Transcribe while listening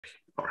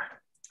All right.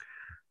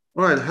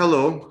 All right.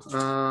 Hello.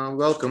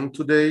 Welcome.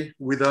 Today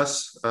with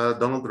us,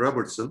 Donald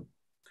Robertson.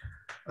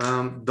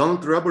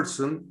 Donald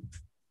Robertson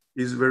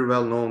is very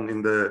well known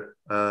in the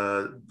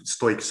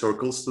Stoic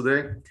circles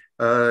today.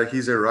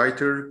 He's a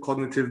writer,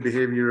 cognitive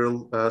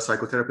behavioral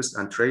psychotherapist,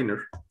 and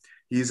trainer.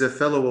 He's a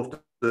fellow of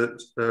the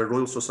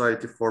Royal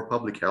Society for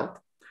Public Health.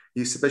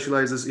 He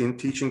specializes in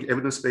teaching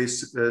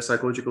evidence-based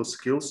psychological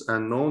skills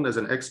and known as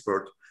an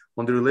expert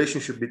on the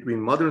relationship between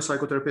modern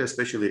psychotherapy,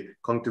 especially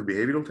cognitive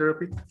behavioral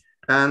therapy,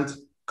 and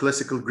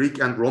classical Greek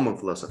and Roman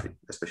philosophy,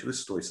 especially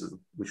Stoicism,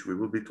 which we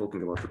will be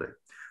talking about today.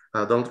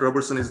 Donald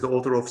Robertson is the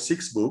author of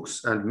 6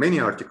 books and many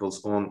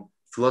articles on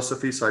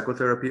philosophy,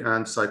 psychotherapy,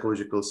 and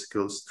psychological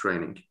skills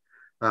training.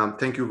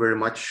 Thank you very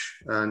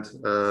much, and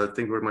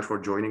thank you very much for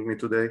joining me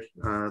today,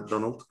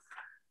 Donald.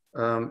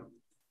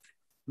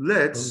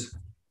 Let's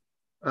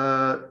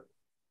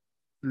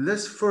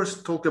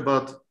first talk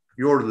about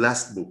your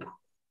last book.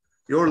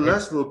 Your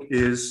last book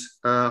is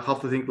How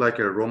to Think Like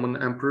a Roman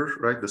Emperor,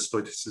 right? The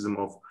Stoicism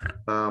of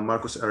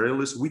Marcus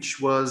Aurelius, which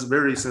was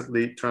very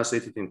recently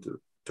translated into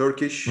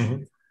Turkish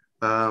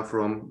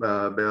from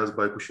Beyaz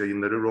Baykuş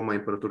Yayınları, Roma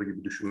İmparatoru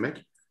gibi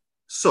düşünmek.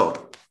 So,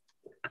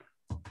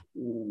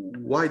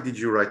 why did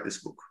you write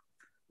this book?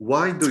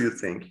 Why do you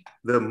think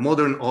the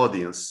modern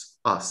audience,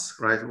 us,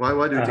 right?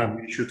 Why do you think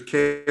we should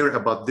care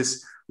about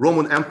this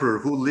Roman emperor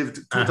who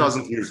lived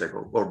 2,000 years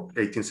ago or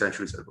 18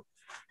 centuries ago?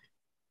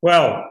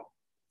 Well,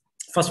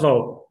 first of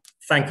all,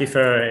 thank you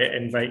for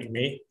inviting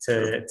me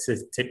to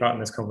take part in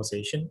this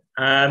conversation.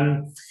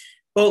 Well,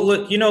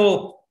 look, you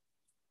know,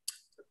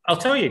 I'll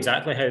tell you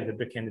exactly how the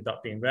book ended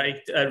up being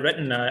written.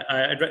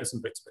 I'd written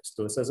some books about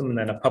Stoicism, and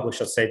then a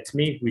publisher said to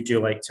me, would you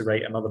like to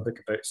write another book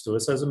about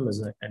Stoicism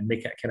and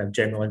make it a kind of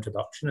general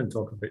introduction and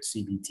talk about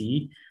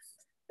CBT?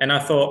 And I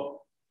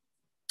thought,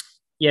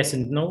 yes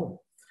and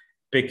no,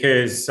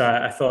 because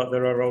I thought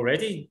there are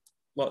already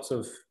lots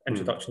of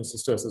introductions to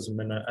Stoicism,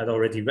 and I'd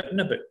already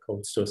written a book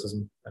called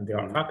Stoicism and the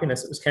Art of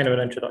Happiness. It was kind of an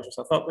introduction.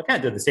 So I thought, we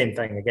can't do the same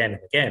thing again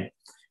and again.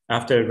 I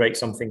have to write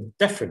something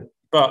different,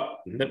 but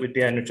that would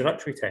be an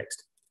introductory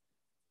text.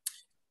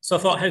 So I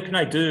thought, how can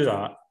I do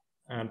that,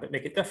 but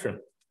make it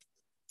different?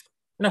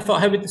 And I thought,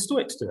 how would the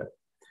Stoics do it?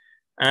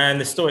 And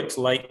the Stoics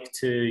like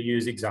to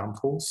use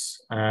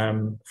examples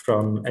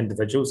from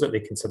individuals that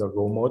they consider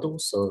role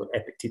models. So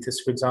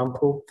Epictetus, for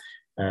example,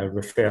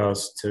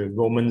 refers to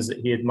Romans that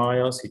he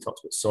admires. He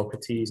talks about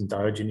Socrates and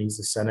Diogenes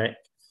the Cynic.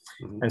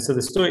 And so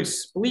the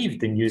Stoics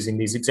believed in using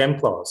these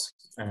exemplars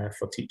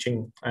for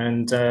teaching.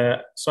 And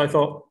so I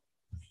thought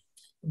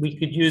we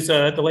could use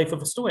the life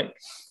of a Stoic.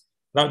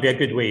 That would be a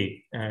good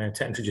way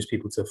to introduce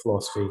people to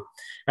philosophy.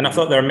 And I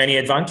thought there are many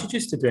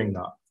advantages to doing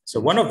that. So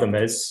one of them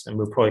is, and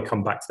we'll probably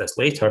come back to this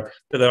later,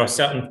 that there are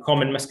certain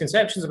common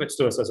misconceptions about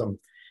Stoicism.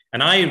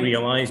 And I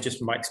realized just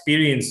from my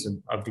experience,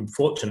 and I've been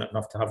fortunate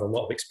enough to have a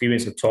lot of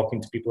experience of talking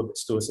to people about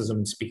Stoicism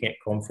and speaking at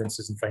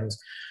conferences and things,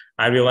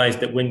 I realized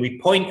that when we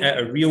point at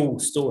a real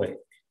Stoic,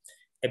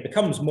 it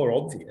becomes more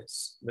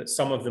obvious that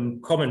some of the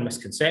common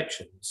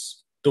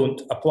misconceptions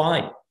don't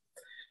apply.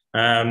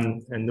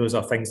 And those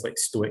are things like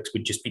Stoics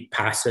would just be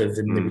passive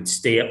and they would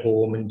stay at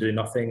home and do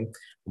nothing.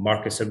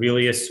 Marcus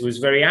Aurelius was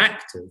very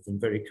active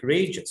and very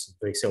courageous and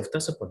very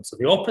self-disciplined. So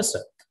the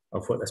opposite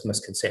of what this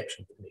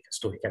misconception would make a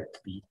Stoic out to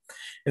be.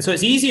 And so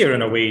it's easier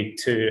in a way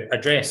to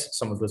address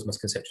some of those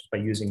misconceptions by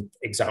using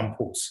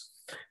examples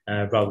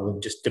rather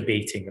than just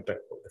debating about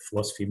what the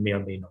philosophy may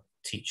or may not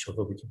teach,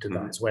 although we can do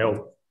that as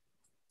well.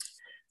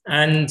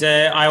 And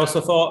I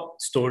also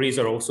thought stories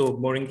are also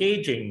more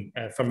engaging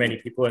for many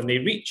people, and they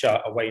reach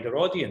a wider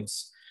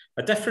audience,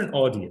 a different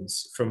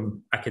audience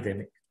from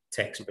academic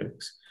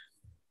textbooks.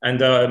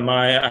 And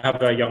I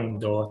have a young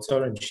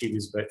daughter, and she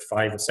was about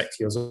 5 or 6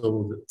 years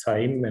old at the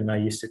time, and I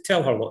used to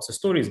tell her lots of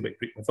stories about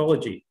Greek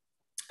mythology.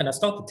 And I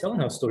started telling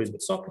her stories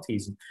about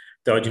Socrates and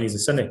Diogenes the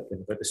Cynic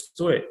and about the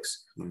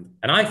Stoics.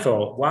 And I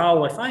thought,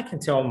 wow, if I can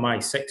tell my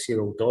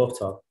 6-year-old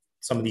daughter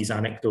some of these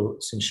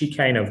anecdotes, and she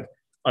kind of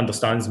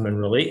understands them and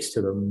relates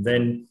to them,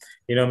 then,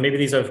 you know, maybe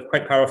these are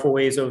quite powerful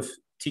ways of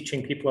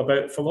teaching people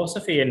about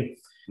philosophy. And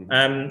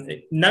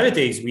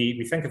nowadays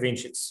we think of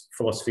ancient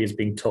philosophy as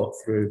being taught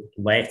through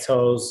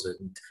letters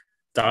and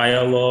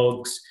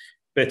dialogues,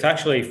 but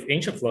actually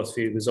ancient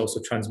philosophy was also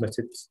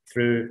transmitted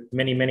through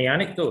many, many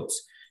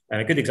anecdotes.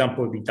 And a good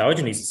example would be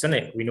Diogenes the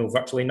Cynic. We know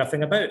virtually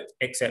nothing about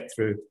except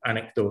through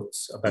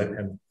anecdotes about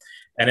him.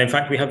 And in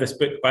fact, we have this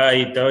book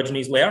by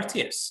Diogenes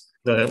Laertius,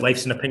 The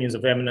Lives and Opinions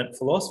of Eminent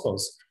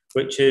Philosophers,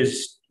 which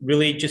is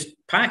really just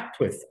packed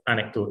with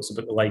anecdotes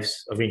about the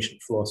lives of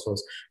ancient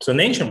philosophers. So in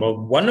the ancient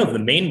world, one of the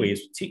main ways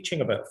of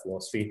teaching about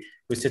philosophy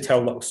was to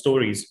tell little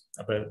stories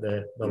about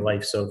the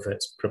lives of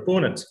its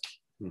proponents.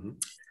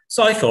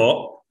 So I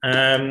thought,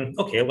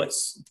 okay,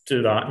 let's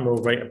do that, and we'll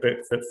write a book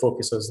that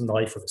focuses on the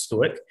life of a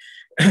Stoic.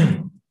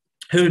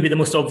 Who would be the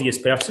most obvious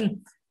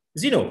person?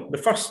 Zeno, the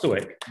first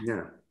Stoic.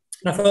 Yeah.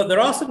 And I thought there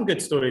are some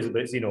good stories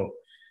about Zeno,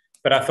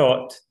 but I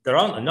thought there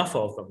aren't enough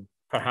of them,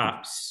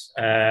 perhaps,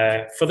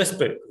 for this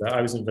book that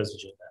I was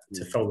envisaging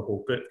to fill the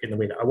whole book in the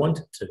way that I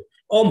wanted to,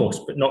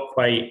 almost, but not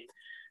quite.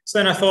 So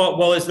then I thought,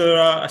 well, is there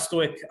a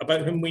Stoic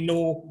about whom we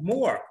know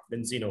more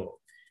than Zeno?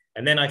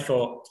 And then I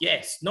thought,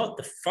 yes, not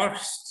the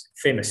first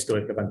famous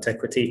Stoic of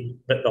antiquity,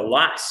 but the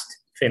last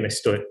famous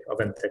Stoic of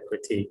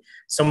antiquity,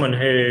 someone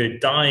who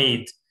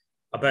died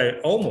about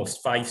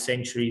almost 5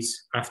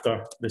 centuries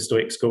after the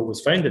Stoic school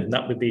was founded, and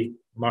that would be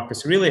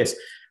Marcus Aurelius,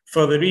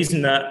 for the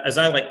reason that, as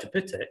I like to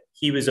put it,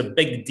 he was a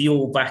big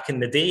deal back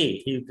in the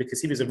day. Because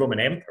he was a Roman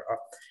emperor,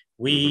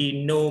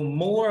 we know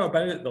more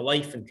about the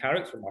life and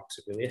character of Marcus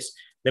Aurelius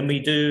than we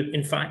do,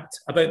 in fact,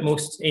 about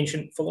most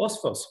ancient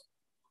philosophers,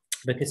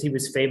 because he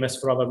was famous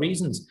for other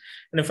reasons.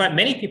 And in fact,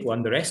 many people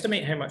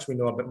underestimate how much we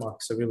know about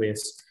Marcus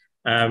Aurelius.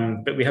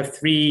 But we have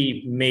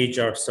 3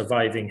 major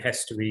surviving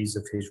histories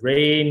of his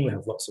reign. We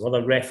have lots of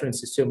other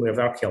references to him. We have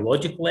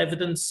archaeological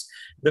evidence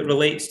that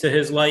relates to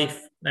his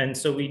life. And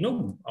so we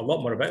know a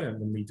lot more about him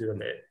than we do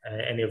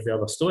any of the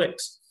other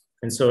Stoics.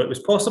 And so it was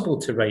possible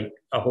to write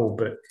a whole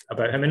book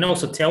about him and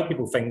also tell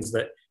people things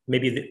that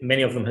maybe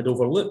many of them had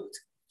overlooked.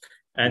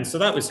 And so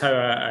that was how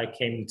I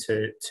came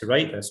to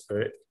write this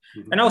book.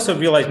 And I also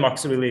realized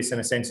Marcus Aurelius, in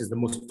a sense, is the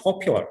most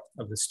popular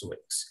of the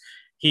Stoics.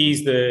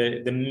 He's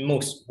the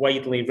most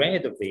widely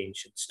read of the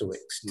ancient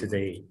Stoics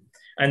today.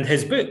 And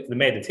his book, The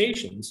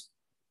Meditations,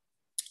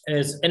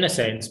 is, in a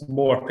sense,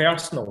 more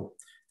personal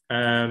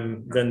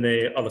than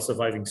the other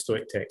surviving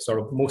Stoic texts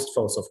or most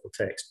philosophical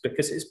texts,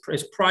 because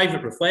it's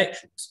private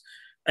reflections.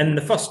 And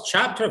the first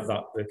chapter of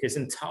that book is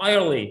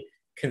entirely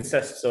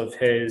consists of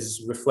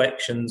his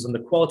reflections on the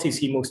qualities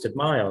he most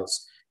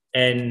admires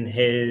in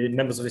his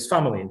members of his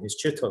family and his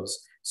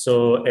tutors.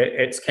 So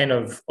it's kind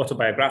of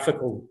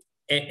autobiographical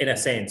in a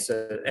sense.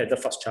 The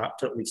first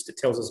chapter, at least, it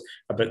tells us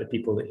about the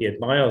people that he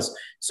admires.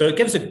 So it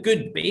gives a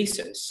good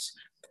basis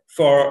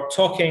for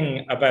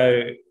talking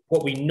about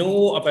what we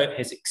know about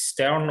his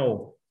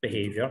external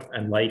behavior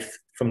and life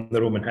from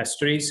the Roman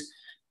histories,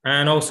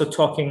 and also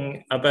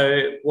talking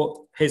about what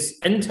his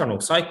internal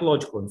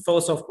psychological and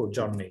philosophical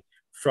journey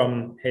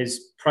from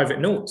his private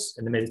notes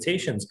in the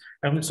Meditations.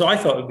 And so I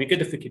thought it would be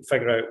good if we could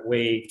figure out a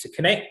way to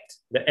connect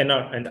the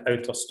inner and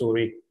outer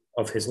story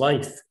of his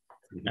life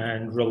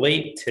and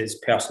relate his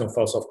personal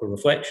philosophical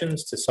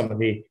reflections to some of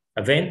the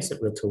events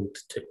that we're told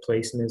took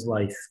place in his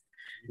life.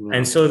 Yeah.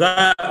 And so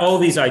that all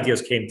these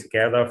ideas came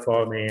together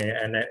for me,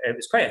 and it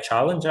was quite a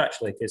challenge,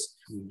 actually, because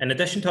in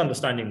addition to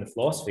understanding the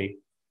philosophy,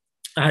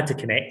 I had to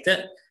connect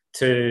it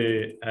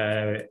to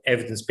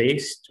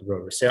evidence-based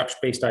or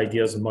research-based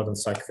ideas in modern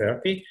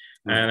psychotherapy.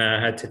 And I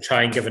had to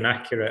try and give an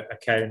accurate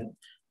account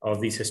of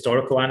these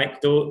historical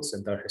anecdotes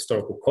and their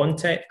historical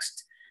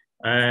context,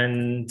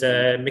 and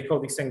make all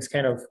these things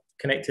kind of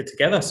connected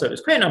together. So it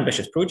was quite an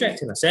ambitious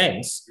project in a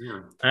sense,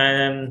 but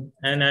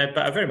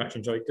I very much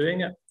enjoyed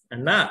doing it.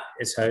 And that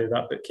is how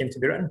that book came to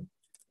be written.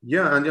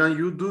 Yeah, and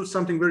you do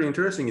something very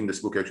interesting in this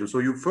book, actually. So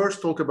you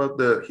first talk about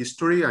the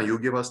history, and you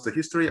give us the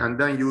history, and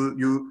then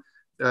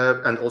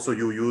and also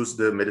you use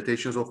the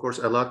Meditations, of course,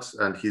 a lot,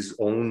 and his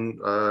own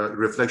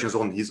reflections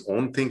on his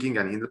own thinking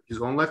and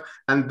his own life.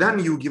 And then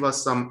you give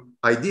us some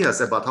ideas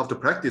about how to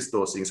practice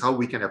those things, how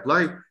we can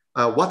apply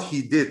what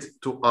he did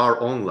to our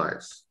own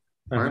lives.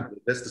 Right?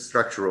 That's the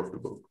structure of the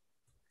book.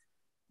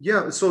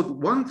 Yeah, so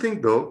one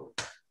thing though,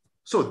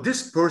 so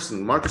this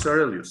person, Marcus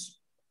Aurelius,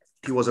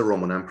 he was a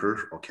Roman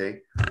emperor, okay?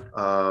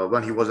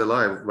 When he was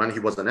alive, when he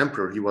was an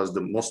emperor, he was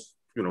the most,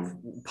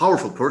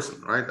 powerful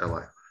person, right,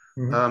 alive.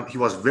 He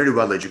was very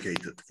well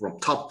educated, from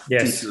top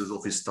teachers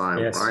of his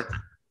time, right?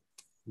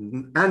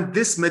 And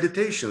this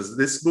Meditations,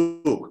 this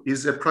book,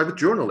 is a private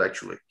journal,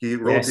 actually. He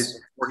wrote it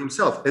for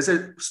himself as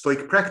a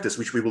Stoic practice,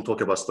 which we will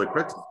talk about Stoic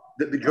practice.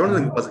 The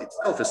journaling was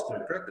itself a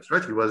Stoic practice,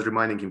 right? He was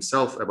reminding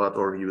himself about,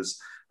 or he was,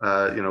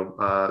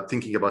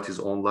 thinking about his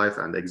own life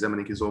and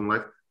examining his own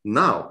life.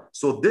 Now,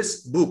 so this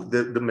book,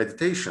 the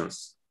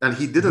Meditations, and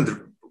he didn't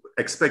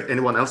expect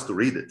anyone else to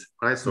read it,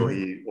 right? So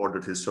he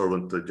ordered his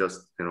servant to just,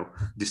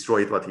 destroy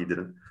it, what he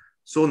didn't.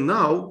 So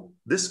now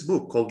this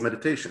book called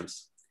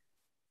Meditations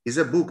is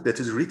a book that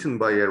is written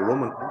by a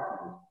Roman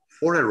emperor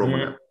for a Roman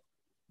emperor,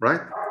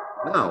 right?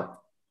 Now,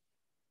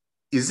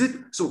 is it,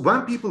 so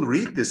when people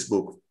read this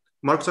book,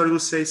 Marcus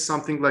Aurelius says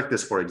something like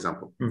this, for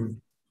example,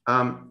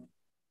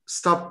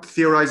 stop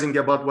theorizing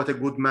about what a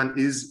good man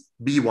is,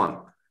 be one.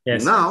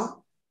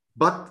 Now,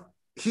 but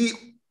he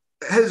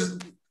has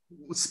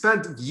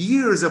spent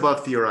years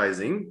about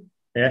theorizing.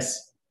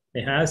 Yes,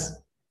 he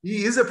has.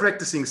 He is a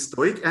practicing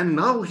Stoic, and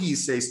now he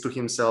says to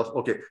himself,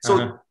 okay,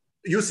 so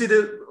you see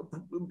the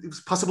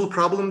possible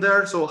problem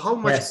there? So how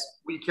much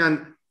we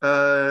can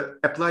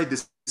apply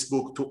this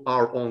book to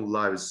our own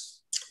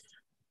lives?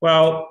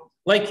 Well,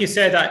 like you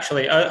said,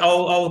 actually,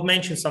 I'll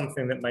mention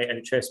something that might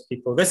interest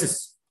people. This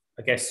is,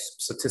 I guess,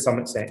 so to some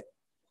extent,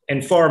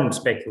 informed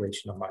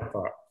speculation on my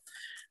part.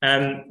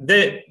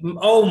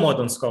 All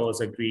modern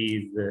scholars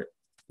agree that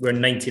we're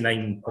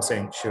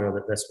 99% sure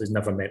that this was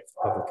never meant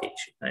for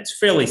publication. And it's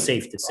fairly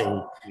safe to say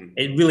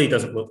it really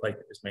doesn't look like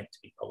it was meant to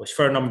be published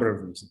for a number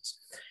of reasons.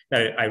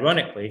 Now,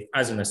 ironically,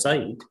 as an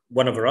aside,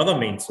 one of our other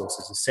main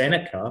sources is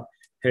Seneca,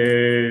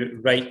 who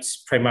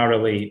writes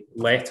primarily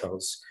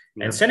letters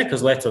Yeah. And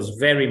Seneca's letters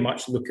very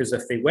much look as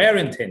if they were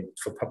intended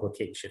for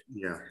publication.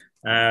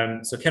 Yeah.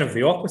 So kind of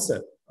the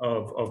opposite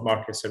of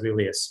Marcus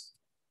Aurelius.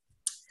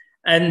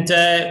 And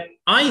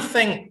I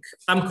think,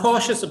 I'm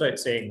cautious about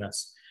saying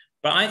this,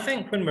 but I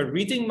think when we're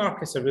reading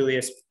Marcus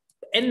Aurelius,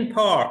 in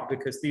part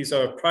because these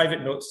are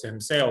private notes to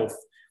himself,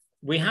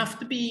 we have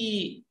to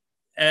be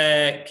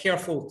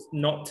careful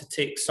not to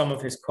take some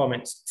of his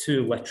comments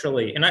too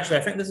literally. And actually,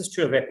 I think this is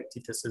true of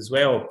Epictetus as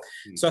well.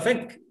 So I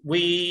think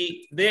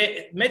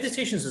the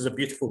Meditations is a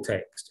beautiful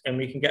text, and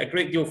we can get a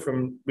great deal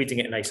from reading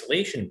it in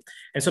isolation.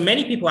 And so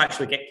many people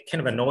actually get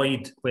kind of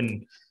annoyed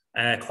when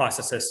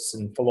classicists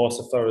and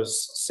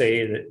philosophers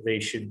say that they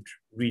should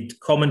read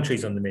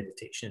commentaries on the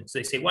Meditations.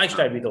 They say, why should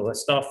I read all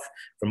this stuff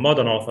from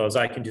modern authors?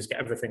 I can just get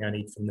everything I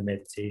need from the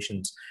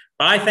Meditations.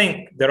 But I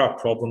think there are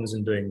problems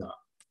in doing that.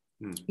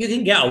 You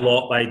can get a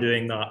lot by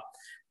doing that,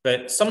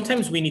 but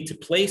sometimes we need to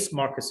place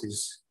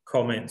Marcus's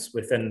comments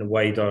within the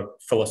wider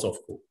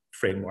philosophical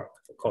framework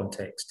or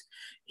context.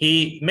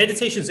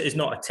 Meditations is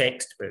not a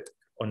textbook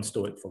on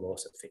Stoic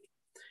philosophy.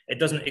 It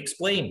doesn't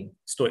explain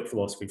Stoic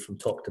philosophy from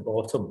top to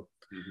bottom.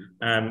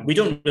 We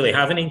don't really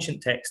have an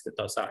ancient text that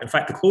does that. In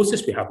fact, the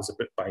closest we have is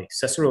a book by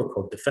Cicero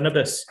called De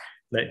Finibus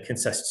that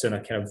consists in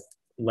a kind of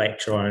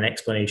lecture on an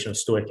explanation of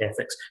Stoic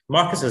ethics.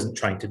 Marcus isn't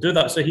trying to do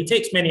that, so he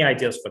takes many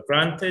ideas for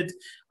granted.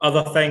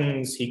 Other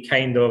things he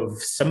kind of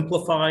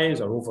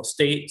simplifies or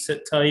overstates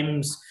at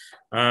times.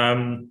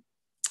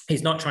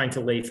 He's not trying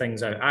to lay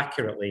things out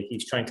accurately.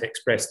 He's trying to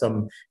express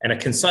them in a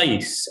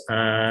concise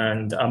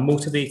and a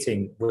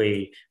motivating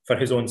way for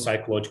his own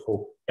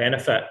psychological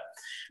benefit.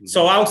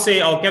 So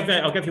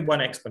I'll give you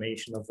one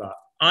explanation of that.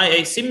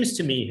 It seems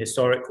to me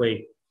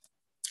historically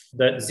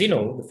that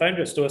Zeno, the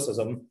founder of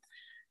Stoicism,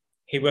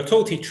 we're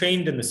told he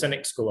trained in the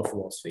Cynic school of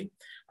philosophy.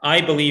 I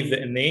believe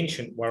that in the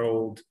ancient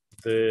world,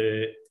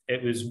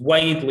 it was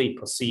widely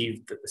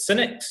perceived that the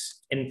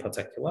Cynics in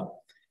particular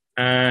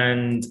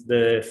and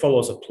the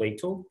followers of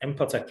Plato in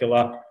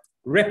particular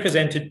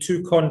represented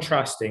two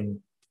contrasting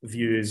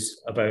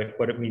views about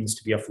what it means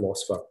to be a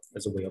philosopher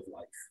as a way of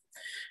life.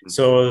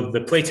 So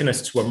the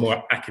Platonists were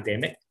more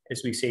academic,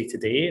 as we say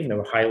today, and they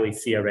were highly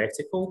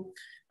theoretical,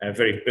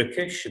 very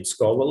bookish and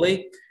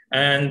scholarly.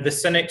 And the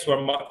Cynics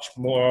were much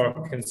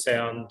more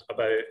concerned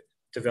about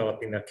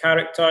developing their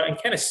character and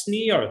kind of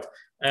sneered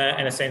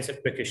in a sense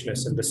at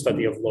bookishness and the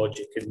study of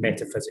logic and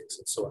metaphysics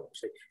and so on, which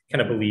they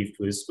kind of believed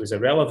was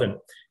irrelevant.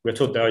 We're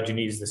told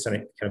Diogenes the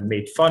Cynic kind of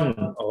made fun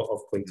of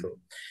Plato.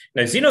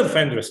 Now, Zeno, the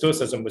founder of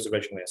Stoicism, was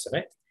originally a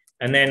Cynic,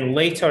 and then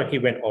later he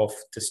went off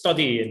to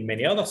study in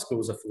many other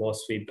schools of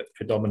philosophy, but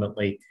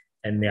predominantly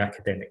in the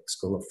academic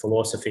school of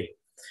philosophy.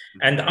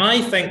 And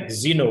I think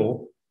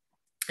Zeno,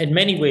 in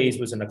many ways,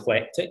 was an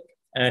eclectic,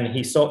 and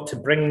he sought to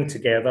bring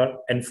together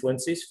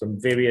influences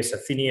from various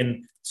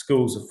Athenian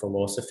schools of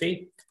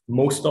philosophy,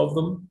 most of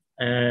them,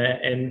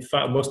 in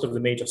fact, most of the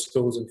major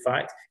schools, in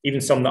fact, even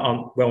some that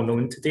aren't well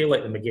known today,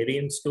 like the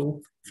Megarian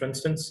school, for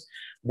instance.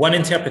 One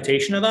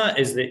interpretation of that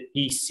is that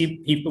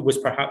he was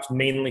perhaps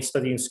mainly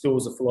studying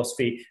schools of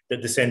philosophy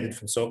that descended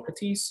from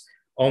Socrates,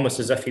 almost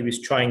as if he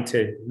was trying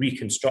to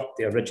reconstruct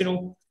the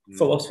original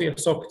philosophy of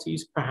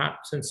Socrates,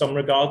 perhaps, in some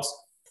regards.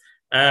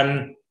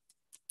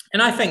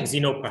 And I think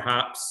Zeno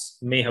perhaps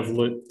may have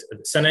looked at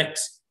the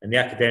Cynics and the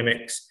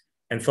academics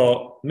and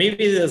thought,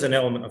 maybe there's an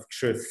element of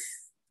truth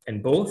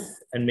in both,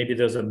 and maybe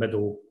there's a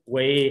middle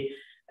way.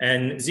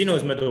 And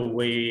Zeno's middle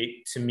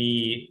way, to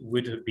me,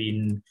 would have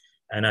been,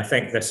 and I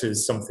think this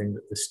is something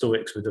that the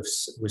Stoics would have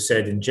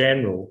said in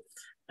general,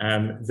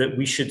 that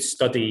we should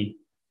study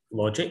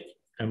logic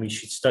and we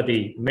should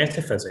study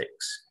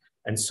metaphysics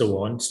and so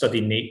on,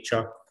 study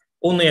nature,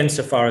 only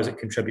insofar as it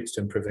contributes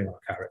to improving our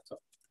character.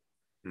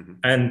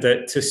 And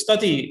that to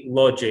study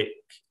logic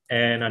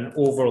in an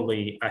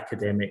overly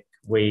academic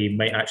way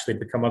might actually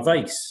become a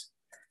vice,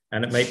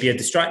 and it might be a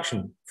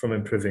distraction from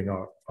improving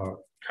our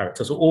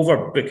character. So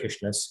over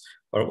bookishness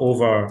or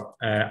over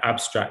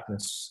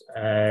abstractness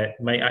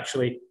might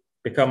actually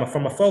become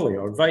from a folly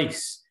or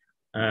vice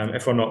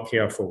if we're not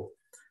careful.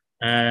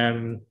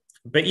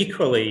 But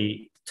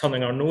equally,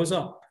 turning our nose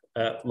up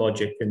at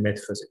logic and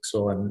metaphysics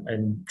so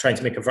and trying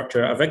to make a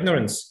virtue out of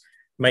ignorance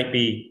might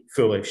be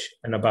foolish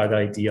and a bad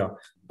idea.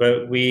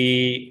 But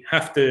we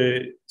have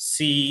to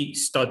see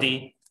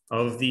study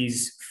of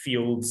these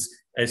fields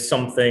as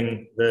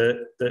something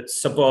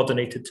that's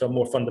subordinated to a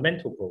more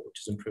fundamental goal,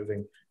 which is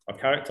improving our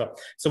character.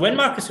 So when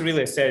Marcus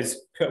Aurelius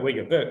says, put away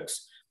your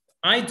books,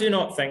 I do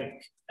not think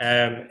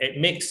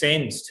it makes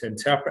sense to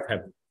interpret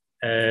him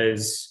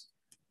as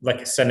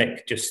like a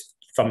cynic just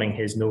thumbing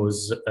his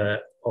nose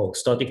at all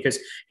study, because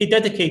he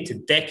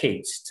dedicated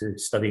decades to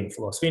studying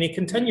philosophy and he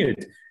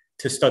continued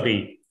to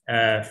study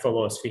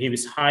philosophy. He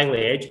was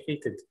highly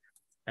educated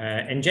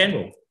in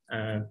general,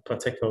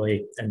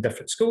 particularly in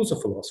different schools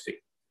of philosophy.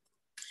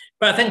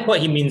 But I think what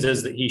he means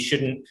is that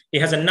he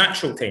has a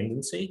natural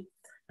tendency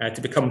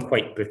to become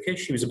quite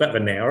bookish. He was a bit of a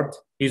nerd.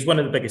 He's one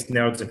of the biggest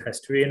nerds in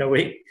history in a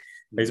way.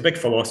 He's a big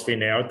philosophy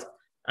nerd.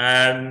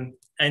 And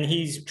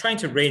he's trying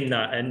to rein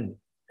that in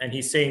and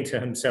he's saying to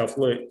himself,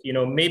 look, you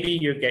know, maybe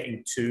you're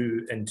getting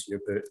too into your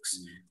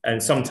books,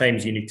 and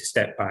sometimes you need to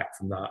step back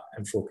from that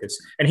and focus.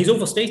 And he's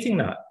overstating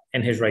that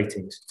in his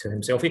writings to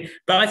himself.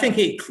 But I think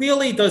it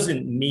clearly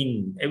doesn't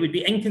mean, it would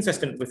be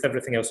inconsistent with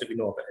everything else that we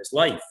know about his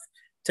life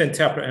to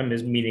interpret him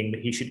as meaning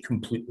that he should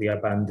completely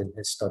abandon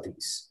his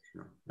studies.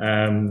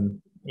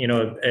 You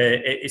know,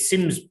 it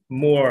seems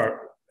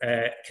more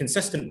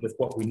consistent with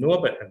what we know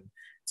about him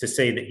to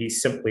say that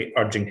he's simply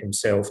urging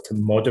himself to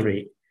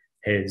moderate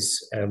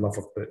his love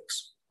of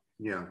books.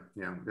 Yeah.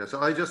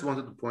 So I just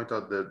wanted to point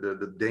out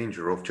the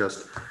danger of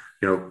just,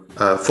 you know,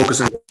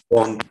 focusing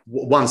on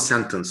one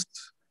sentence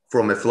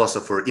from a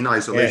philosopher in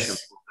isolation,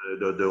 yes,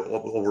 the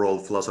overall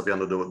philosophy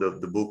under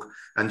the book,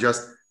 and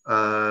just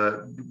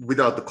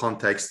without the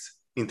context,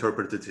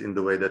 interpret it in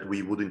the way that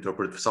we would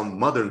interpret some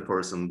modern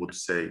person would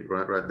say,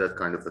 right, that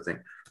kind of a thing.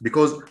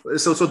 Because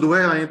so the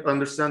way I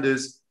understand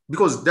is,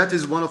 because that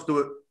is one of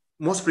the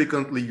most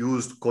frequently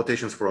used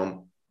quotations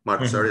from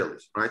Marcus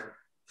Aurelius, right?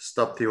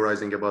 Stop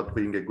theorizing about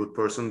being a good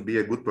person, be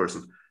a good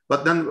person.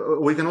 But then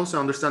we can also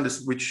understand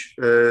this, which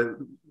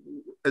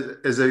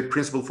as a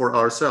principle for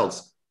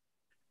ourselves.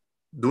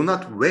 Do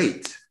not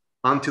wait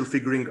until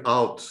figuring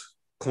out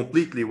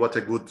completely what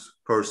a good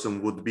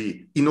person would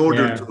be in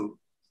order to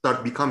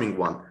start becoming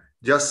one.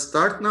 Just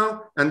start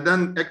now, and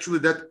then actually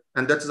that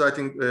is, I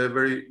think, a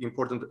very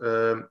important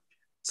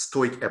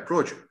Stoic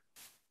approach.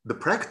 The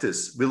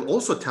practice will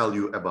also tell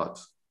you about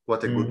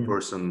what a good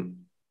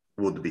person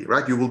would be,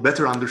 right? You will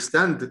better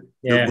understand the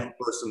good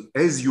person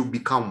as you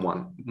become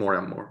one more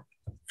and more.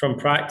 From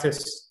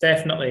practice,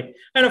 definitely.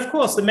 And of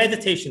course, the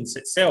meditations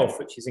itself,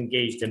 which he's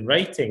engaged in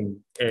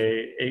writing,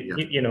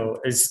 you know,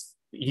 is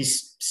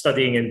he's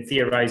studying and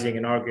theorizing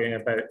and arguing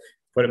about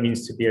what it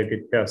means to be a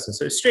good person.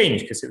 So it's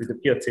strange because it would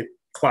appear to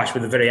clash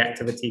with the very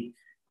activity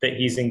that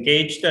he's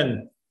engaged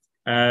in.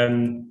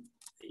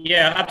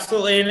 Yeah,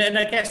 absolutely. And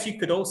I guess you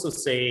could also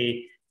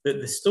say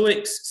that the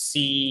Stoics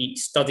see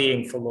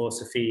studying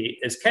philosophy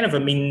as kind of a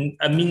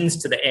means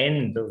to the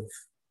end of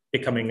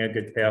becoming a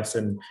good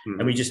person.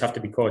 And we just have to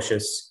be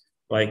cautious,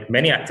 like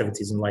many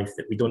activities in life,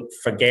 that we don't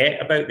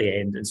forget about the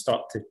end and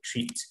start to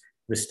treat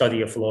the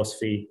study of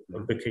philosophy,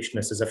 of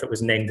bookishness, as if it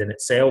was an end in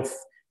itself,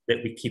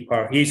 that we keep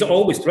he's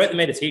always, throughout the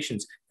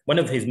meditations, one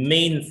of his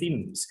main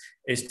themes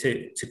is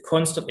to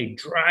constantly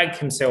drag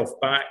himself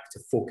back to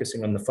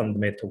focusing on the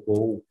fundamental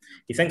goal.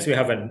 He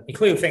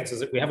clearly thinks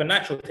that we have a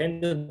natural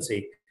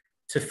tendency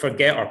to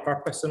forget our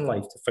purpose in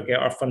life, to forget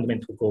our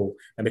fundamental goal,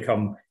 and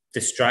become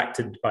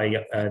distracted by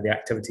the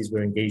activities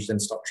we're engaged in,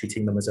 start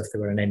treating them as if they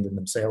were an end in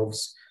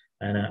themselves.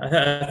 And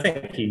I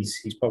think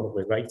he's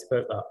probably right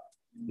about that.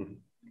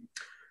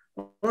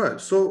 All right.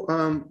 So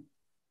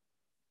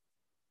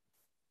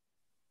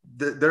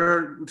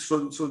there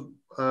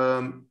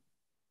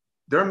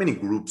are many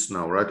groups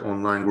now, right?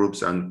 Online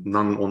groups and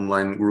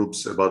non-online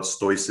groups about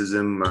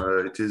Stoicism.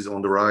 It is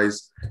on the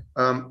rise.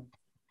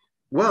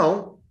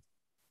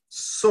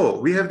 So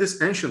we have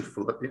this ancient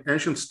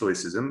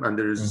Stoicism, and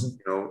there is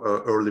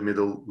early,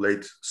 middle,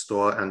 late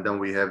Stoa, and then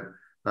we have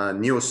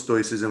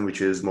Neo-Stoicism, which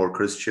is more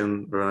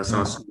Christian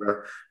Renaissance,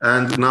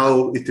 and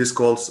now it is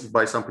called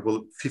by some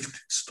people Fifth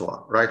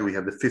Stoa, right? We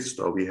have the Fifth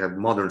Stoa, we have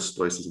modern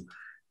Stoicism.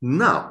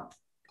 Now,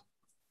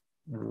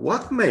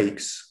 what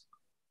makes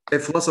a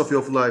philosophy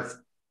of life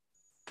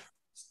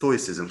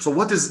Stoicism? So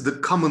what is the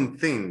common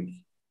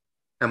thing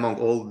among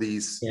all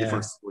these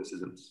different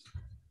Stoicisms?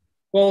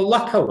 Well,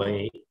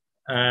 luckily,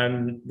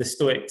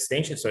 the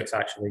ancient Stoics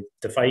actually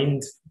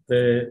defined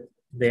the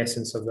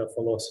essence of their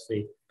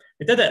philosophy.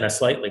 They did it in a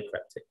slightly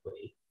cryptic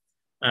way.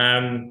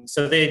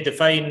 So they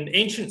define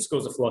ancient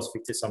schools of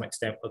philosophy to some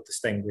extent were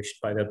distinguished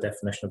by their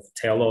definition of the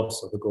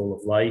telos, or the goal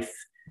of life.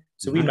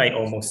 So we might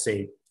almost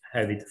say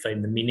how they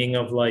define the meaning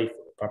of life,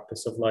 or the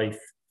purpose of life.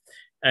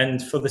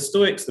 And for the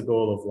Stoics, the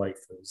goal of life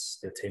is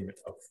the attainment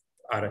of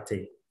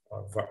arete,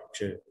 or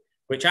virtue,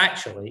 which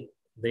actually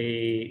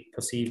they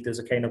perceived as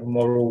a kind of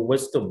moral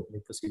wisdom. They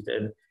perceived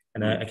it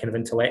in a kind of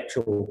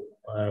intellectual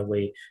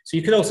way. So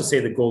you could also say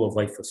the goal of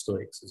life for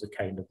Stoics is a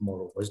kind of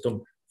moral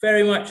wisdom,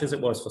 very much as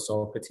it was for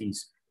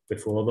Socrates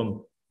before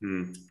them.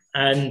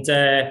 And,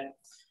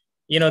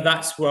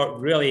 that's what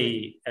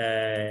really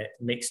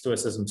makes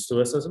Stoicism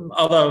Stoicism.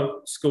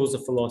 Other schools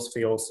of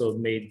philosophy also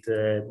made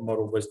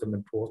moral wisdom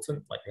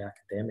important, like the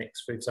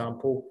academics, for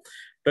example.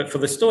 But for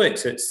the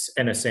Stoics, it's,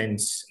 in a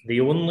sense,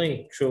 the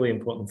only truly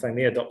important thing.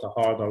 They adopt a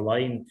harder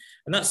line.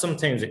 And that's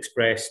sometimes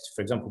expressed,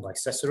 for example, by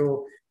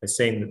Cicero, as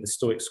saying that the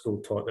Stoic school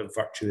taught that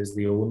virtue is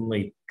the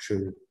only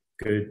true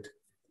good,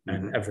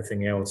 and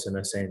everything else, in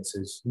a sense,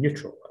 is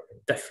neutral or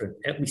indifferent,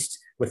 at least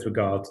with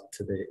regard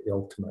to the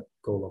ultimate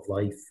goal of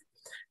life.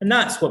 And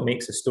that's what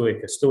makes a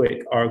Stoic,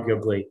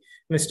 arguably.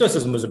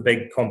 Stoicism was a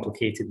big,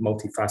 complicated,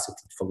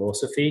 multifaceted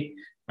philosophy.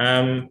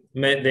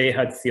 They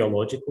had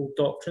theological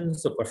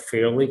doctrines that were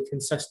fairly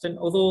consistent,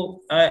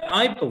 although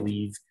I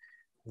believe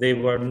they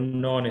were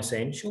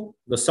non-essential.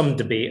 There's some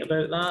debate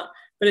about that,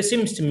 but it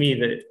seems to me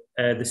that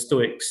the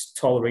Stoics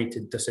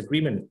tolerated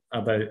disagreement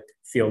about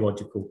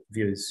theological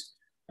views.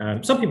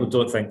 Some people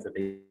don't think that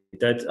they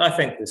did. I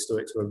think the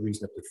Stoics were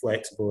reasonably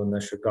flexible in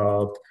this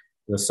regard.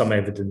 There's some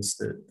evidence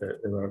that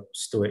there were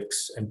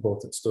Stoics,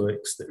 important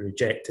Stoics, that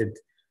rejected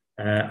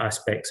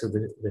aspects of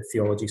the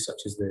theology,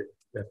 such as the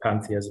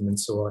pantheism and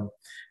so on.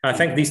 I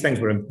think these things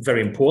were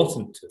very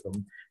important to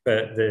them,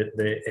 but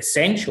the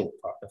essential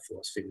part of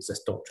philosophy was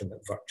this doctrine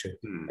that virtue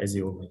is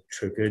the only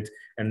true good.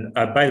 And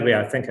by the way,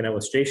 I think an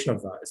illustration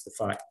of that is the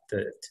fact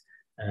that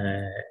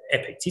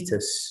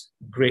Epictetus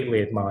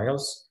greatly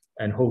admires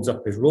and holds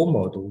up as role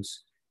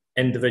models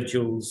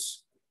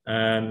individuals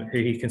who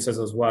he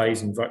considers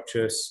wise and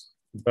virtuous,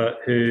 but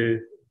who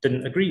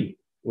didn't agree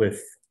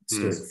with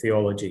Stoic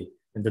theology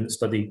and didn't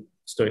study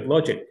Stoic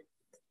logic.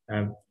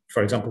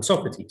 For example,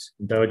 Socrates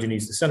and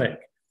Diogenes the Cynic.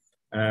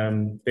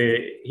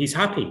 He's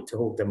happy to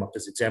hold them up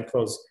as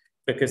exemplars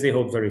because they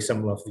hold very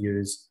similar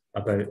views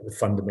about the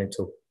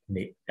fundamental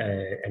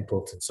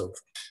importance of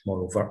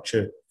moral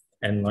virtue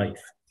in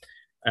life.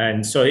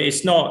 And so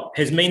it's not,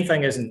 his main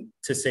thing isn't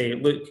to say,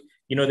 look,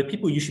 you know, the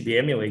people you should be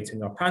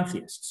emulating are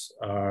pantheists,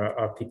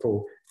 are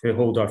people who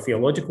hold our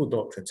theological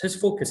doctrines. His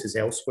focus is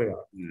elsewhere.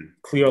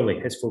 Clearly,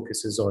 his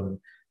focus is on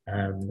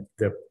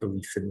their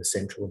belief in the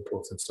central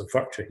importance of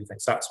virtue. He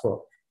thinks that's what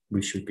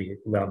we should be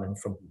learning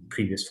from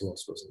previous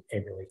philosophers and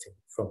emulating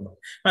from them.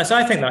 And so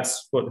I think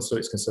that's what the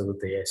Stoics considered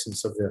the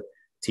essence of their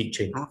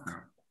teaching.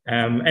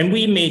 And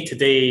we may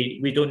today,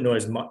 we don't know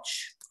as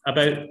much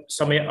about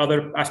some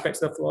other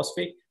aspects of their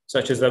philosophy,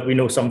 such as that we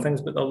know some things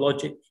about their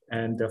logic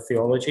and their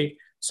theology.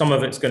 Some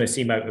of it's going to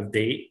seem out of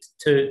date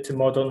to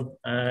modern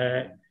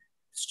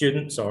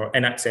students or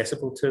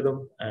inaccessible to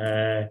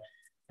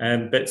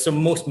them. But so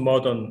most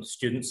modern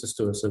students of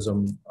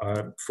Stoicism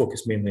are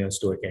focused mainly on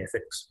Stoic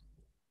ethics.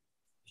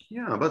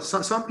 Yeah, but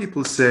some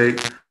people say,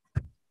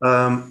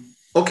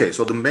 okay,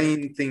 so the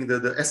main thing,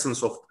 the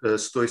essence of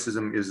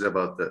Stoicism is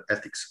about the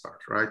ethics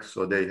part, right?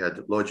 So they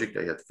had logic,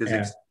 they had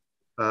physics,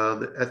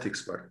 the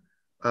ethics part.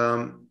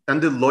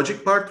 And the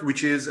logic part,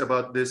 which is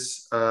about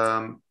this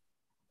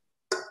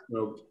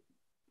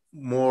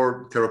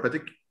more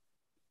therapeutic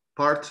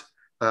part,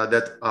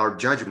 that our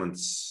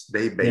judgments,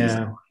 they base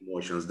on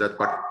emotions, that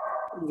part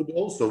would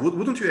also,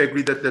 wouldn't you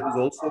agree that that is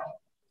also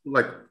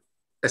like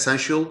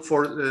essential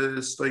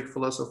for Stoic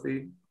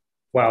philosophy?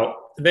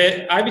 Well,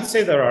 I would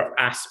say there are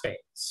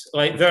aspects.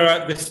 Like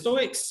the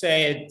Stoics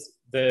said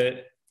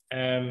that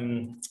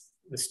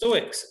the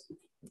Stoics,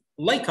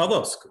 like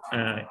other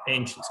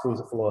ancient schools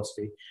of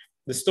philosophy,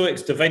 the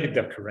Stoics divided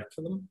their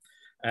curriculum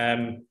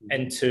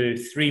into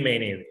three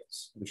main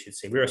areas, we should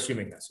say. We're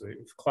assuming this. So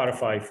we've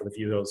clarified for the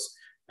viewers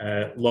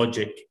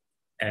logic,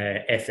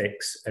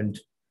 ethics, and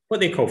what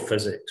they call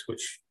physics,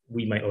 which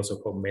we might also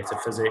call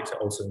metaphysics. It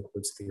also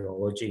includes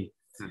theology.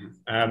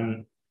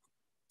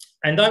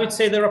 And I would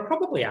say there are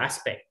probably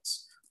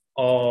aspects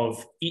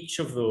of each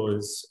of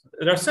those.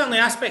 There are certainly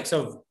aspects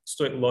of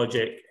Stoic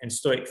logic and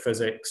Stoic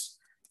physics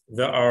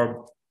that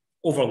are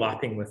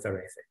overlapping with their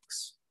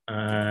ethics,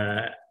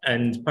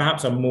 and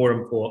perhaps are more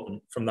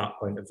important from that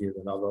point of view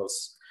than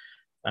others.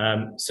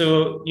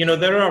 So, you know,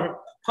 there are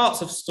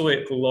parts of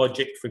Stoic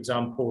logic, for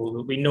example,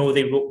 that we know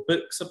they wrote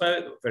books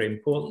about that were very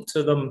important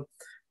to them,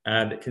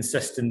 that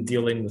consist in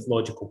dealing with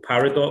logical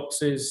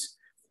paradoxes,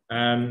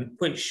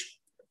 which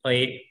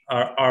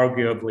are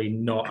arguably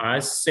not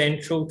as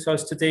central to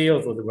us today,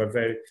 although they were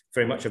very,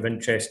 very much of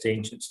interest to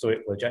ancient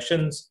Stoic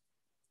logicians.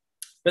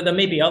 But there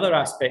may be other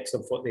aspects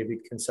of what they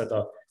would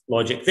consider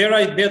logic.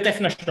 Their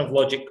definition of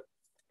logic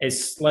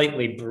is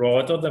slightly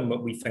broader than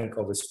what we think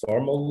of as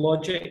formal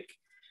logic.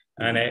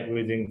 And it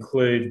would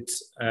include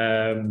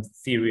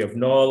theory of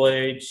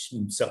knowledge,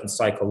 certain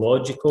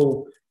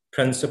psychological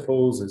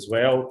principles as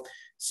well.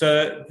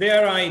 So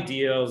their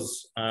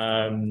ideas,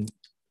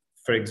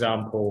 for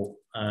example,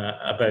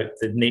 about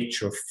the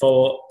nature of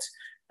thought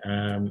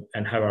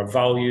and how our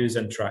values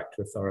interact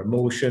with our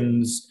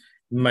emotions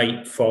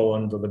might fall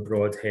under the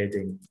broad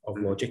heading of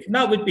logic. And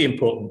that would be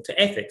important to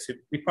ethics. It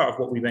would be part of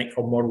what we might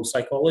call moral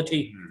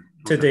psychology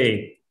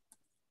today.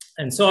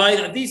 And so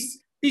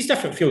these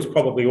different fields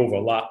probably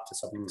overlap to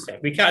some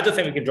extent. I don't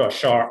think we can draw a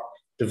sharp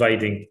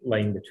dividing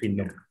line between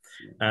them.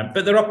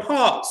 But there are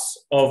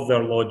parts of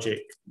their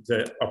logic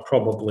that are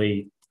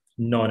probably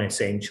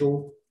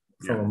non-essential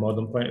from a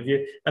modern point of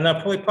view. And there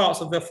are probably parts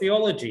of their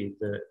theology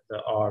that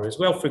are as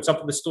well. For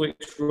example, the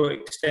Stoics wrote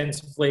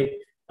extensively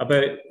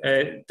about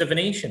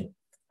divination.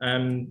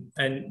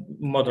 And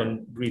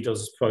modern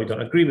readers probably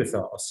don't agree with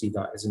that or see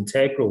that as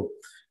integral.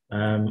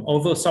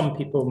 Although some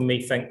people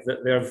may think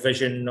that their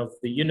vision of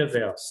the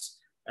universe,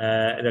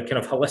 their kind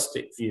of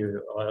holistic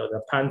view, or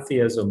their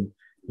pantheism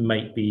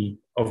might be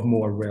of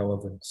more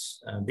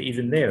relevance. But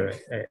even there,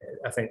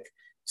 I think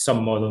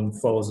some modern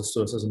followers of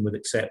Stoicism would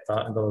accept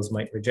that and others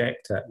might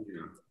reject it.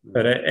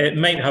 But it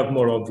might have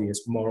more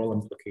obvious moral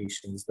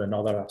implications than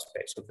other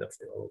aspects of their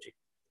theology.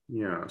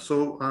 Yeah,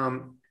 so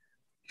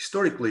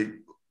historically,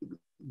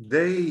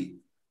 they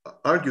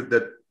argued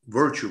that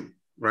virtue,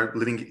 right,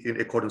 living in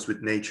accordance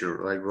with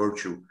nature, like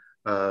virtue,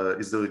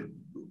 is the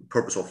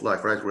purpose of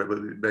life, right,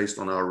 based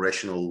on our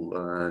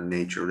rational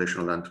nature,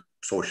 rational and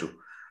social.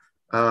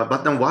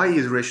 But then why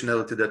is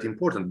rationality that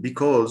important?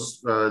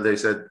 Because they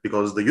said,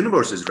 because the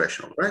universe is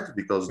rational, right?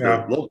 Because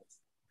the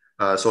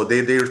logos. So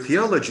their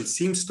theology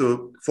seems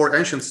to, for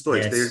ancient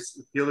Stoics, their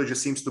theology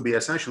seems to be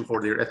essential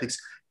for their ethics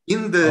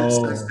in the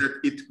sense that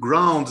it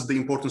grounds the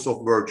importance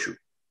of virtue.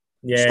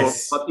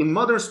 Yes. So, but in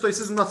modern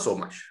Stoicism, not so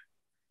much.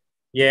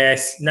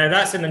 Yes. Now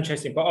that's an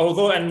interesting point.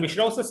 Although, and we should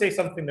also say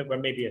something that we're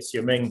maybe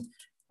assuming,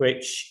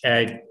 which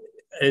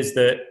is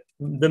that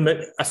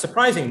a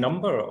surprising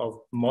number of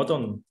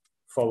modern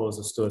followers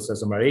of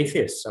Stoicism are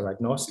atheists or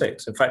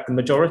agnostics. In fact, the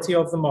majority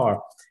of them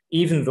are,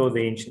 even though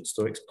the ancient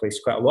Stoics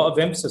placed quite a lot of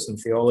emphasis on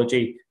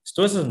theology,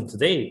 Stoicism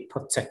today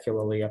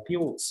particularly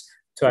appeals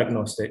to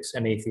agnostics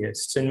and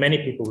atheists. And many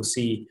people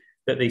see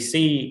that they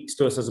see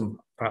Stoicism,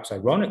 perhaps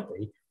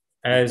ironically,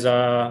 as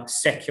a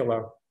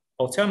secular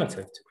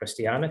alternative to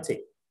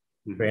Christianity.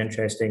 Very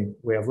interesting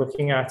way of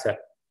looking at it.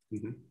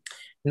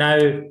 Now,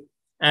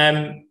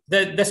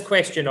 this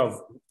question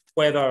of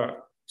whether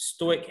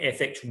Stoic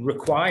ethics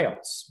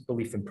requires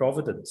belief in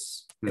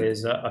providence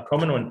is a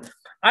common one.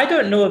 I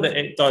don't know that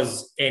it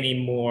does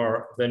any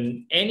more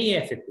than any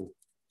ethical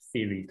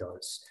theory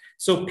does.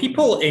 So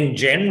people in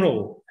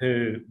general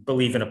who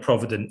believe in a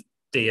provident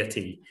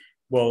deity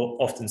will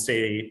often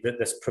say that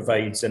this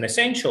provides an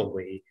essential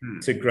way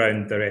to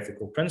ground their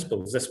ethical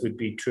principles. This would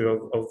be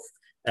true of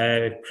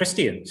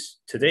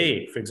Christians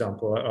today, for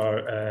example,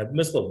 or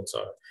Muslims,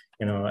 or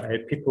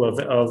people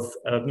of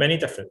many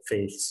different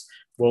faiths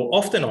will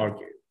often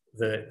argue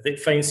that it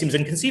seems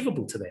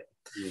inconceivable to them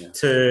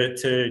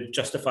to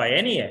justify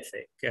any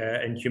ethic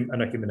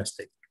on a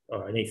humanistic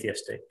or an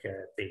atheistic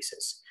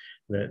basis.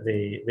 That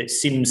it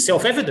seems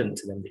self-evident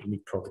to them that you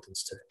need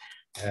providence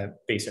to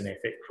base an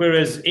ethic,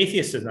 whereas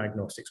atheists and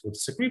agnostics will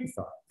disagree with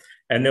that.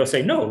 And they'll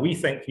say, no, we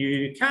think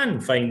you can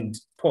find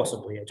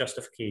possibly a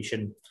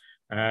justification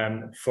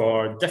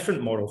for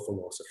different moral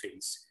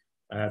philosophies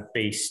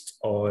based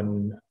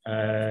on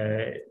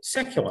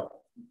secular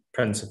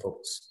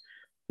principles.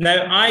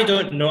 Now, I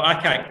don't know, I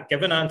can't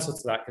give an answer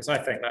to that because I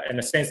think that in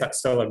a sense that's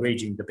still a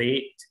raging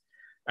debate.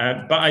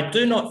 But I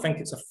do not think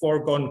it's a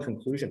foregone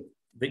conclusion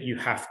that you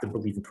have to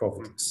believe in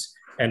providence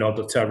in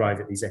order to arrive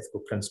at these ethical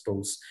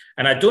principles.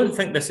 And I don't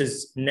think this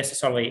is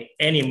necessarily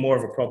any more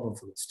of a problem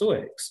for the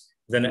Stoics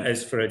than it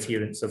is for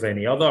adherents of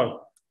any other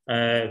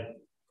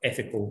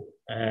ethical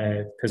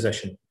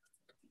position,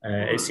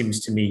 it seems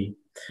to me.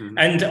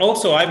 And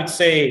also, I would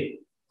say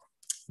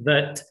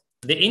that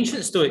the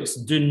ancient Stoics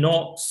do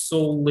not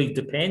solely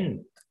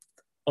depend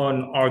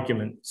on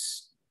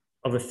arguments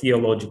of a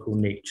theological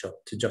nature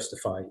to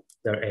justify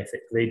their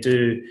ethic. They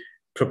do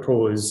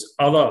propose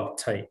other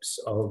types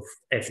of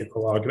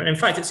ethical argument. In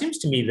fact, it seems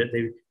to me that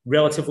they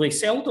relatively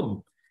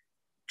seldom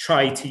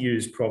try to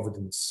use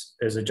providence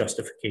as a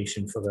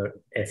justification for their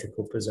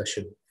ethical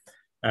position.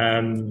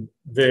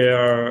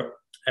 They're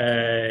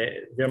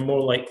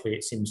more likely,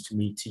 it seems to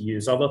me, to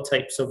use other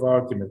types of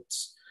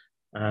arguments.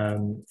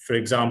 For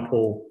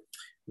example,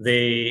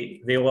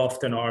 they'll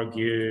often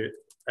argue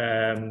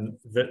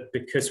that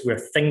because we're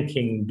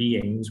thinking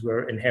beings,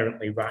 we're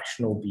inherently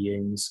rational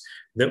beings,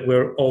 that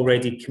we're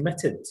already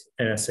committed,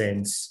 in a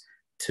sense,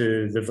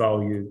 to the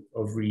value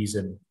of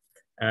reason,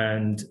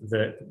 and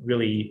that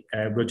really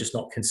we're just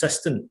not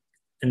consistent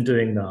in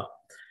doing that.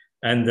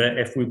 And that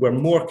if we were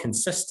more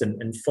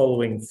consistent in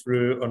following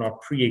through on our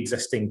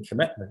pre-existing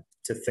commitment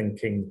to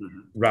thinking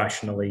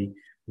rationally,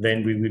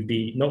 then we would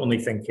be not only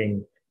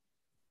thinking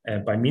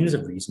by means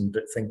of reason,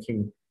 but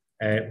thinking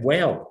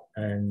well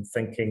and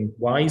thinking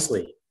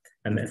wisely.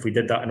 And if we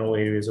did that in all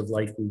areas of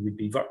life, we would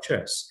be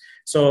virtuous.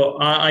 So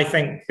I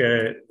think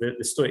the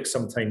Stoics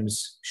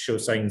sometimes show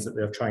signs that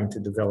they're trying to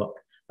develop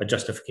a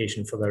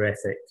justification for their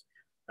ethic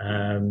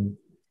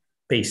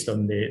based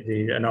on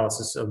the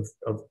analysis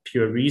of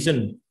pure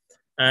reason.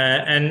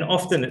 And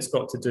often it's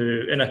got to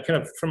do in a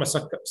kind of from a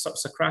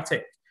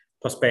Socratic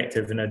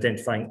perspective in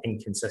identifying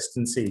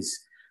inconsistencies.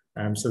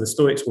 So the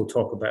Stoics will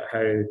talk about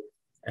how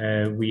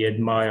we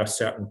admire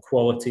certain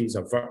qualities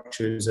or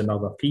virtues in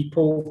other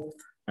people,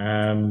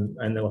 and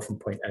they'll often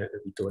point out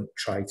that we don't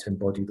try to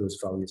embody those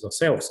values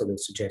ourselves. So they'll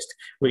suggest,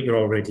 well, you're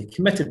already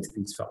committed to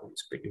these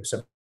values, but you're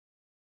simply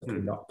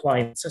not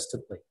applying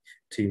consistently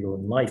to your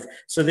own life.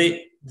 So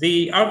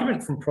the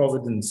argument from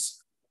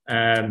providence,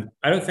 I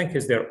don't think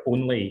is their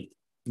only.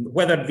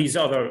 Whether these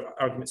other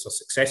arguments are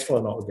successful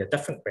or not would be a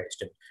different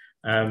question.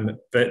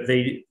 But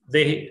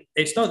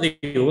it's not the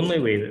only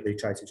way that they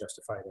try to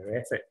justify their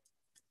ethic.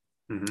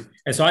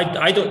 And so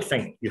I don't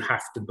think you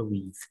have to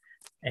believe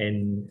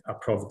in a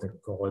provident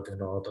God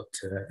in order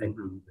to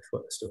agree with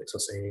what the Stoics are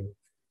saying.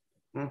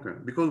 Okay,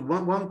 because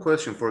one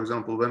question, for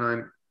example,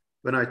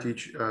 when I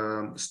teach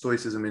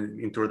Stoicism in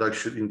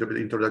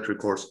introductory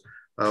course,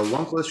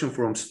 one question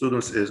from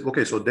students is,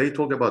 okay, so they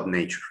talk about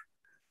nature.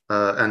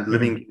 And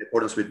living in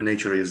accordance with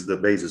nature is the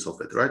basis of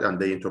it, right? And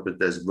they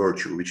interpret it as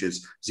virtue, which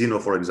is, Zeno,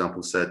 for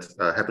example, said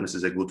happiness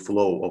is a good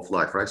flow of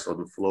life, right? So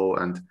the flow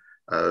and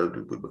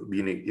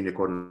being in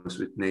accordance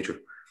with nature.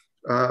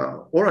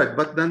 All right,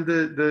 but then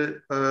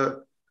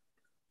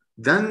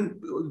then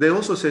they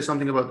also say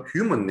something about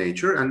human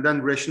nature, and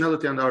then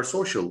rationality and our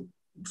social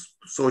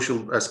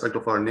aspect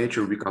of our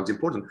nature becomes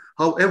important.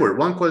 However,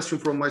 one question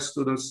from my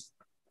students,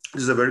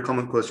 this is a very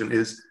common question,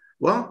 is,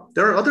 well,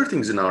 there are other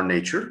things in our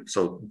nature.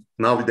 So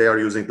now they are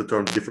using the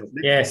term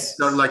differently. Yes.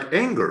 They're like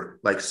anger,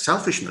 like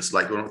selfishness,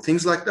 like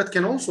things like that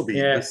can also be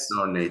in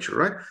our nature,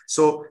 right?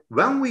 So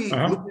when we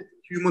look at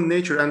human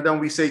nature and then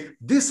we say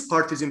this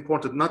part is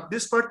important, not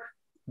this part,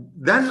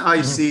 then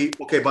I see,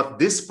 okay, but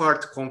this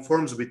part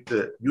conforms with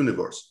the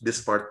universe.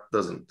 This part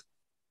doesn't.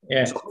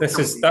 Yeah, so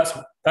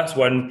that's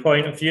one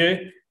point of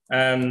view.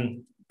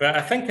 But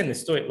I think in the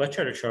Stoic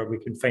literature we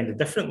can find a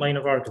different line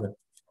of argument,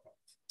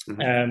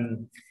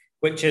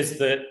 which is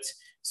that,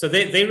 so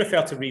they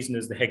refer to reason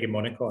as the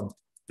hegemonikon,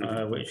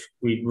 which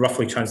we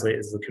roughly translate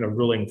as the kind of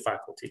ruling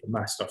faculty, the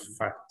master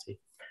faculty.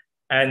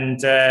 And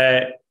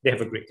they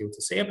have a great deal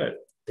to say about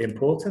the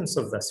importance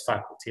of this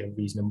faculty of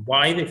reason and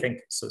why they think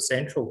it's so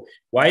central,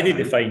 why they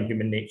define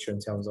human nature in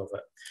terms of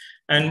it.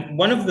 And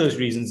one of those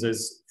reasons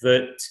is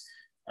that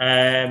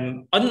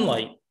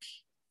unlike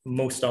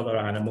most other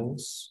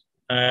animals,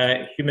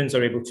 humans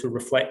are able to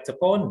reflect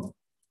upon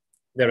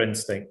their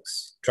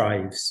instincts,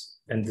 drives,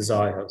 and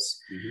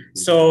desires.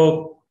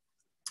 So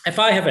if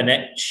I have an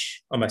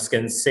itch on my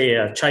skin, say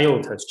a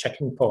child has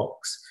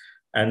chickenpox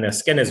and their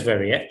skin is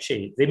very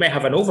itchy, they may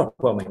have an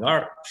overwhelming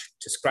urge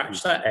to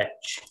scratch that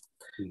itch.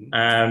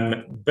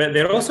 But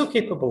they're also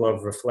capable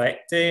of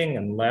reflecting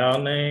and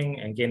learning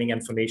and gaining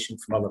information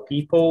from other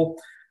people.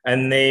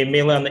 And they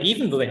may learn that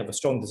even though they have a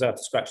strong desire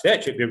to scratch the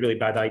itch, it'd be a really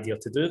bad idea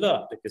to do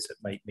that because it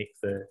might make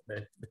the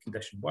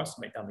condition worse,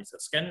 it might damage their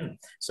skin.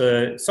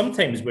 So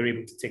sometimes we're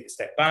able to take a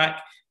step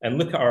back and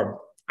look at our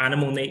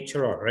animal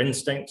nature or our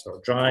instincts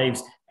or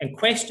drives and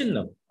question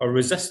them or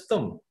resist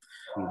them.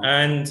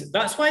 And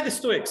that's why the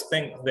Stoics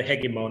think the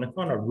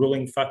hegemonikon, or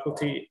ruling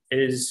faculty,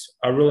 is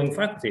a ruling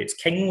faculty. It's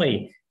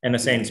kingly in a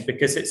sense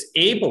because it's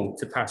able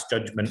to pass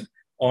judgment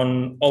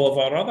on all of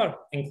our other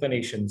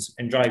inclinations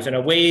and drives in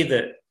a way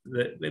that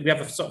we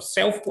have a sort of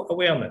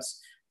self-awareness,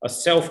 a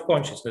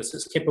self-consciousness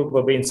that's capable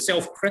of being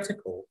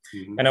self-critical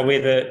in a way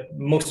that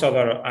most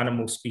other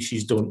animal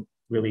species don't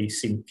really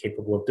seem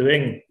capable of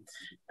doing.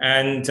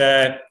 And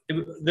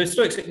the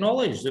Stoics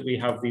acknowledge that we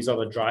have these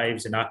other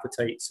drives and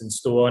appetites and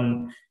so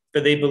on,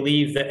 but they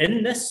believe that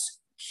in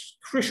this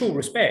crucial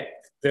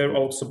respect, they're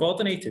all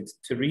subordinated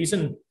to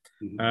reason,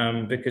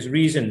 because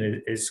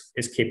reason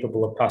is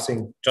capable of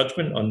passing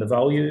judgment on the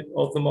value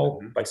of them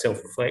all by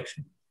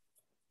self-reflection.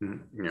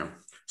 Yeah.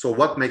 So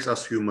what makes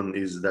us human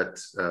is that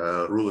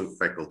ruling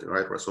faculty,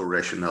 right? So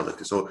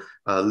rationality. So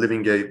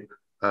living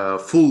a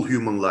full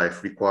human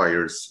life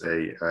requires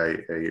a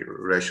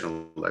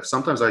rational life.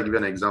 Sometimes I give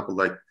an example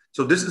like,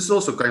 so this is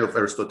also kind of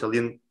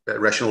Aristotelian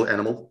rational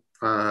animal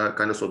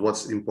kind of. So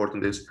what's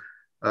important is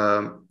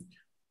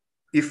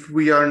if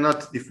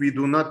we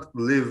do not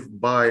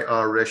live by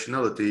our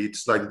rationality,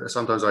 it's like,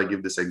 sometimes I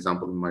give this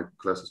example in my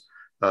classes,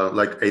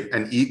 like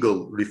an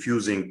eagle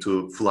refusing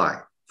to fly,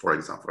 for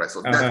example, right?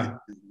 So that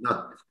is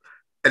not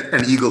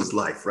an eagle's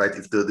life, right?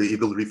 If the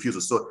eagle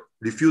refuses, so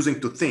refusing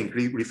to think,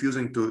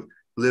 refusing to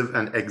live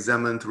an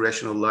examined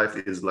rational life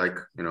is like,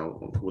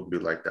 would be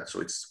like that. So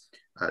it's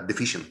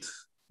deficient.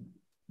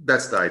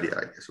 That's the idea,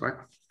 I guess, right?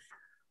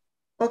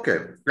 Okay,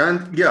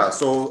 and yeah,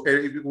 so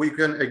we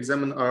can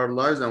examine our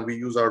lives and we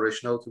use our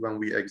rationality when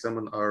we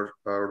examine our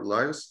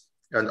lives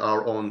and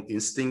our own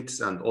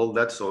instincts and all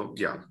that. So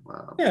yeah.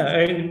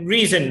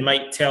 Reason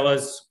might tell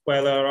us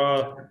whether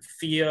our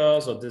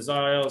fears or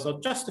desires are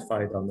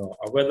justified or not,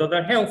 or whether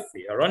they're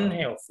healthy or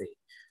unhealthy.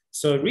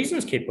 So reason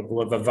is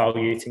capable of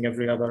evaluating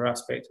every other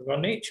aspect of our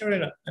nature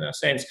in a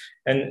sense.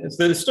 And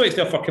the Stoics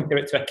therefore compare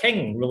it to a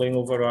king ruling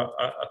over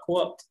a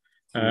court.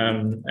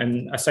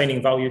 And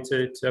assigning value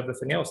to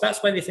everything else.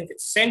 That's why they think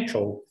it's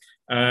central,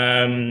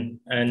 and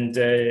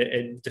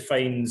it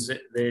defines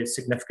the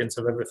significance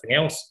of everything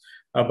else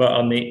about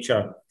our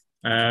nature.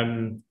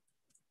 And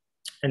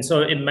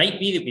so it might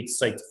be that we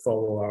decide to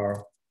follow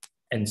our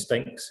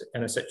instincts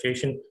in a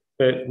situation,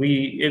 but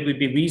it would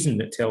be reason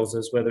that tells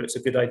us whether it's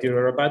a good idea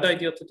or a bad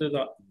idea to do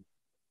that.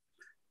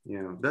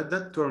 Yeah,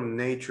 that term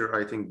nature,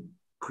 I think,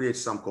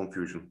 creates some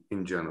confusion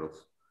in general.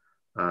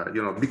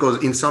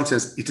 Because in some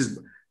sense it is.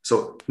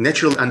 So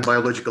natural and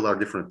biological are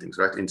different things,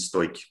 right? In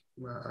Stoic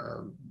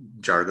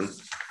jargon.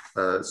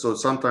 So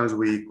sometimes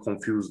we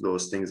confuse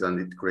those things and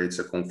it creates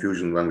a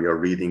confusion when we are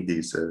reading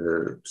these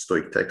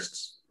Stoic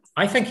texts.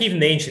 I think even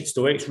the ancient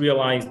Stoics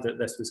realized that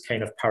this was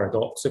kind of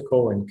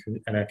paradoxical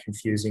and a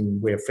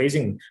confusing way of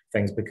phrasing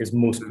things, because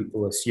most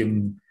people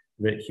assume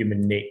that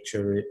human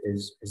nature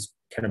is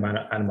kind of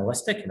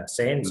animalistic in a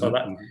sense, or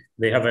that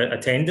they have a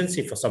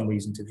tendency for some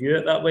reason to view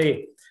it that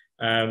way.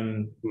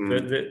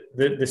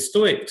 The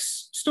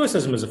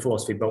Stoicism is a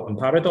philosophy built on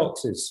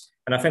paradoxes,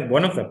 and I think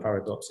one of the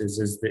paradoxes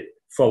is that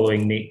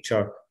following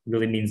nature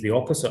really means the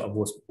opposite of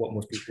what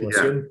most people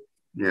assume.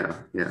 Yeah.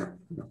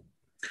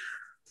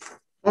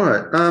 All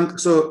right.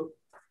 So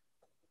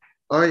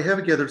I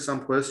have gathered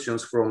some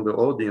questions from the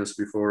audience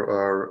before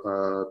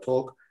our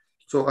talk.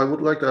 So I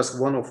would like to ask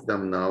one of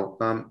them now.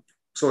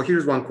 So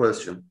here's one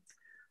question.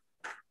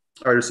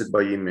 I received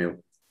by email.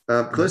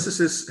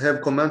 Classicists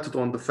have commented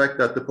on the fact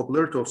that the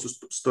popularity of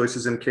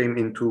Stoicism came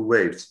in two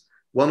waves.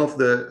 One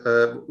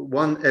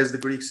as the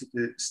Greek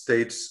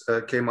states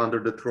came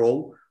under the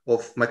thrall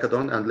of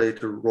Macedon and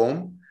later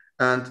Rome,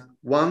 and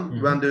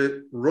one when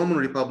the Roman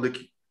Republic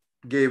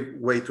gave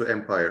way to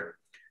empire.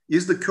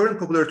 Is the current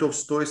popularity of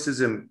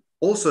Stoicism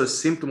also a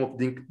symptom of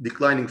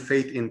declining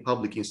faith in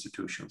public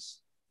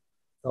institutions?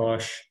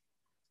 Gosh.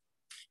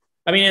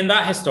 I mean, in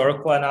that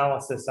historical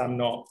analysis, I'm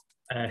not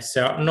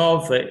certain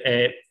of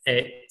it.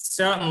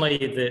 Certainly,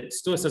 the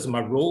Stoicism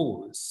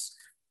arose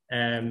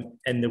in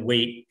the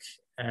wake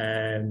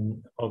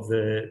of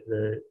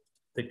the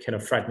kind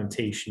of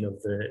fragmentation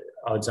of the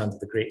Alexander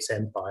the Great's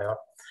empire.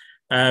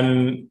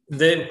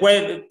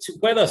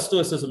 Whether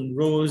Stoicism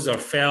rose or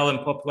fell in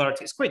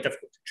popularity, it's quite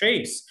difficult to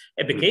trace.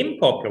 It became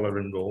popular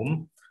in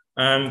Rome,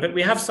 but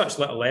we have such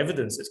little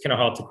evidence, it's kind of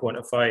hard to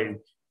quantify,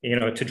 you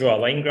know, to draw a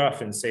line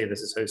graph and say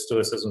this is how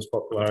Stoicism's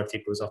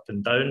popularity goes up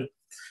and down.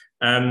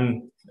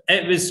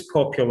 It was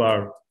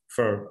popular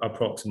for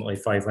approximately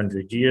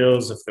 500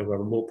 years. If there were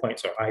low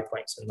points or high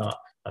points in that,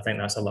 I think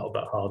that's a little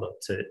bit harder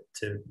to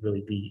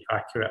really be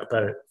accurate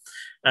about.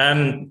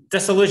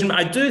 Disillusionment,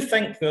 I do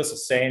think there's a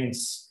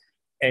sense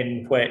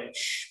in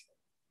which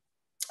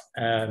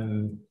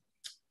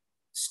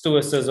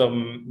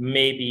Stoicism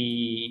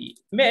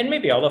and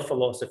maybe other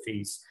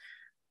philosophies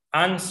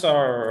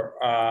answer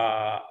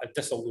a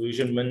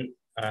disillusionment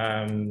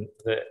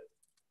that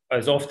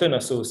is often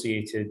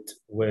associated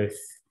with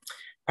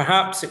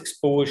perhaps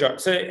exposure.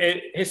 So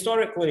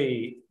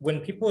historically, when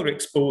people are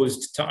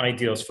exposed to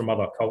ideas from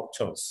other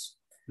cultures,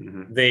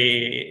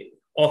 that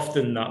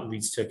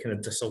leads to a kind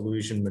of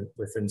disillusionment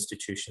with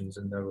institutions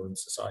in their own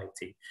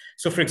society.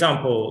 So for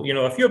example, you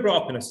know, if you're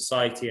brought up in a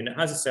society and it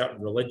has a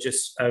certain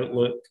religious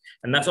outlook,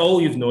 and that's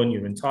all you've known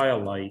your entire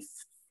life,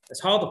 it's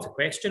harder to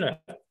question it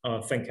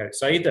or think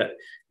outside it.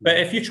 But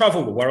if you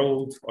travel the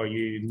world or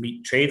you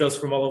meet traders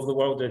from all over the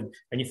world and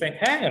you think,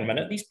 hang on a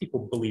minute, these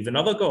people believe in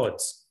other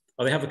gods,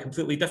 or they have a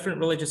completely different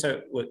religious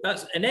outlook,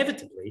 that's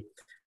inevitably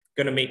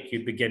going to make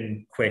you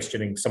begin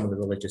questioning some of the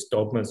religious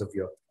dogmas of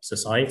your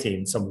society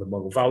and some of the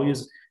moral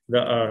values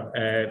that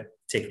are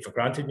taken for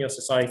granted in your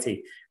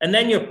society. And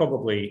then you're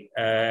probably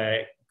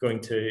going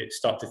to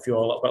start to feel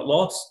a little bit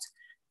lost,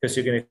 because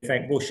you're going to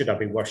think, well, should I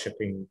be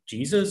worshipping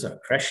Jesus or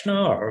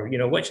Krishna, or, you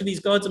know, which of these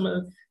gods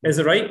is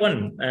the right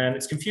one? And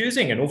it's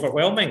confusing and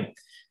overwhelming.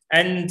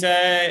 And,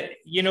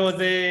 you know,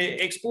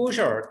 the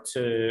exposure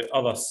to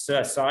other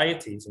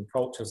societies and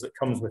cultures that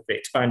comes with the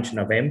expansion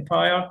of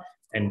empire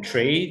and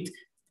trade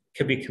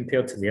can be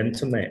compared to the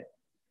internet.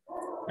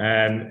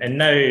 And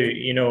now,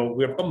 you know,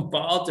 we're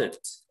bombarded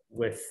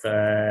with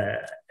an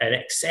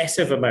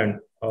excessive amount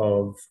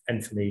of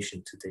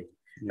information today.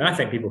 And I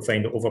think people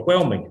find it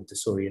overwhelming and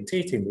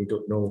disorientating. They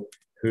don't know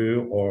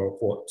who or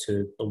what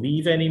to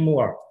believe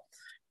anymore.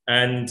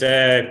 And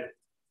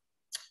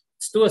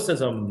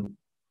Stoicism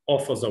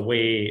offers a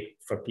way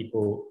for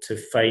people to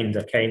find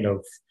a kind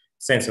of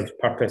sense of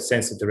purpose,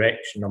 sense of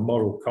direction, a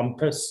moral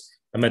compass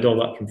amid all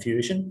that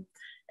confusion.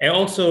 It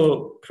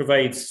also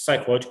provides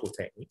psychological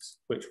techniques,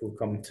 which we'll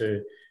come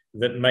to,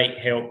 that might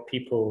help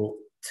people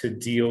to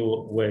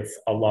deal with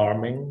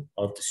alarming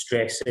or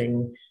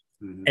distressing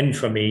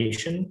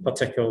information,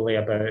 particularly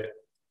about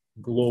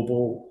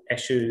global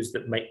issues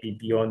that might be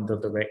beyond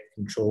their direct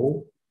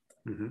control.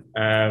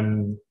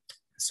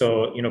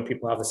 So, you know,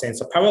 people have a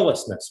sense of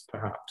powerlessness,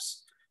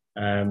 perhaps,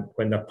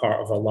 when they're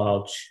part of a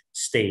large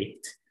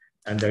state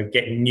and they're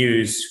getting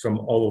news from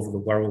all over the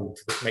world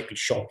that might be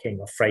shocking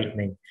or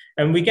frightening.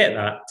 And we get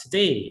that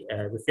today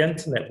with the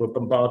internet. We're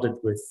bombarded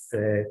with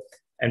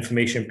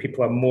information.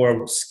 People are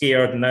more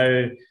scared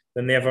now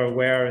than they ever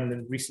were in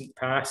the recent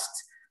past.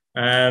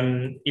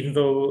 Even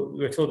though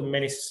we're told in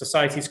many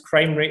societies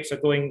crime rates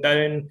are going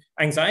down,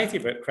 anxiety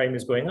about crime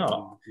is going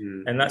up.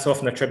 And that's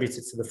often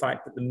attributed to the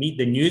fact that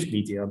the news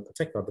media in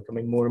particular are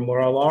becoming more and more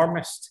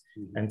alarmist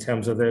in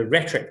terms of the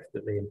rhetoric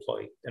that they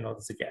employ in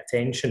order to get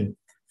attention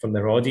from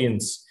their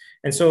audience.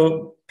 And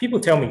so people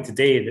tell me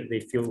today that they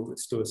feel that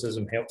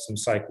Stoicism helps them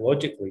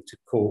psychologically to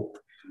cope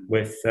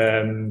with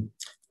the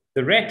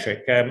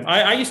rhetoric.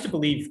 I used to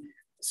believe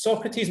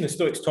Socrates and the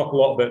Stoics talk a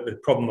lot about the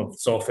problem of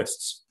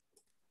sophists.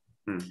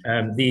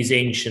 These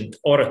ancient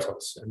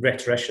orators and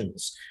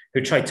rhetoricians who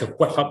tried to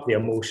whip up the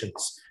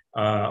emotions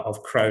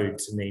of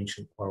crowds in the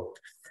ancient world.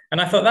 And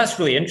I thought that's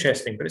really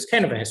interesting, but it's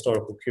kind of a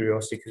historical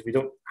curiosity because we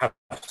don't have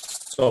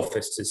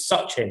sophists as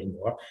such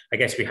anymore. I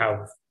guess we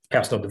have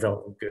personal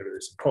development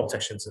gurus and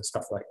politicians and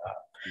stuff like that.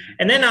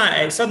 And then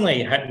it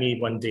suddenly hit me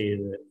one day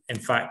that, in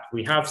fact,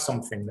 we have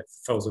something that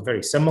fulfills a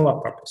very similar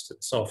purpose to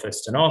the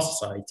sophists in our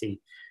society,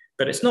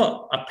 but it's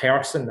not a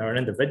person or an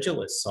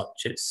individual as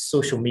such. It's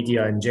social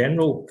media in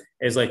general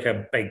is like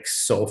a big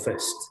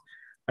sophist.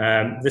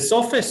 The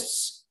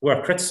sophists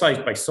were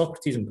criticized by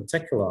Socrates in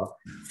particular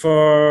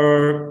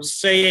for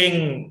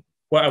saying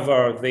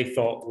whatever they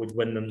thought would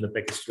win them the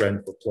biggest round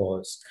of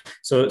applause.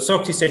 So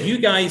Socrates said, you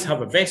guys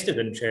have a vested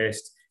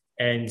interest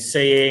in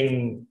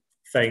saying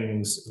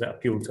things that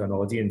appeal to an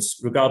audience,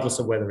 regardless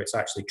of whether it's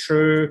actually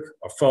true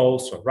or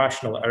false or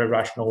rational or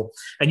irrational.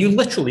 And you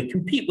literally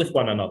compete with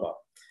one another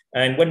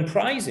and win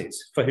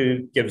prizes for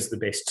who gives the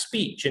best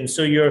speech. And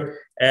so you're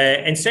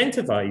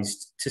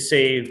incentivized to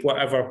say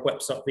whatever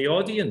whips up the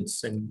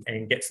audience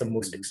and gets them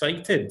most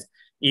excited,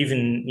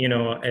 even, you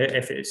know,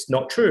 if it's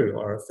not true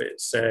or if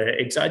it's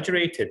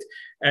exaggerated.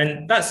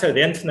 And that's how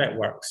the internet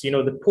works. You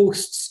know, the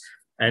posts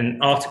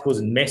and articles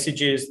and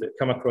messages that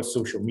come across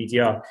social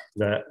media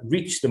that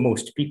reach the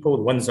most people,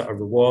 the ones that are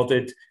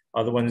rewarded,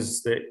 are the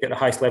ones that get the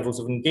highest levels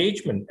of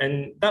engagement.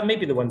 And that may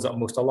be the ones that are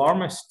most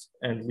alarmist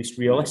and least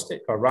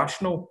realistic or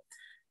rational.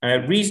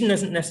 Reason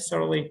isn't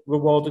necessarily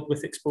rewarded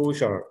with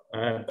exposure,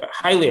 but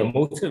highly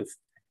emotive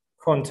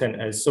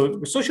content is.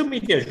 So social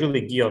media is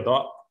really geared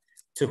up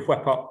to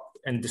whip up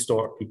and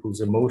distort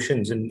people's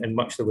emotions in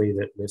much the way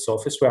that the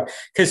sophists were.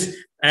 Because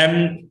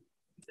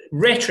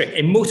rhetoric,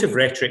 emotive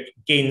rhetoric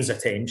gains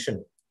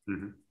attention,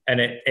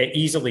 and it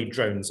easily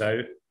drowns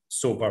out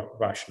sober,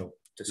 rational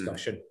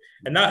discussion.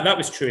 And that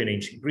was true in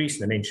ancient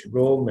Greece and in ancient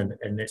Rome,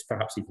 and it's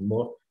perhaps even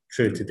more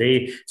true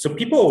today. So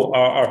people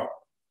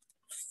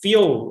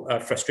feel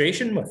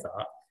frustration with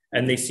that,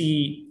 and they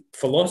see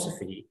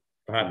philosophy,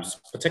 perhaps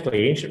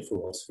particularly ancient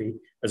philosophy,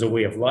 as a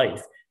way of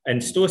life.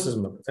 And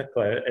Stoicism in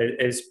particular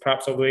is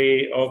perhaps a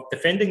way of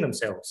defending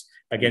themselves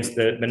against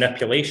the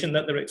manipulation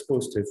that they're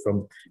exposed to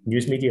from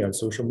news media and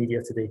social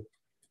media today.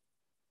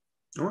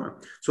 All right.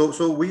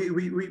 So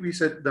we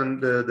said then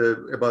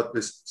about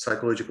this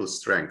psychological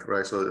strength,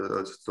 right?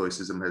 So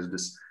Stoicism has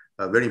this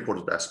very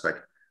important aspect.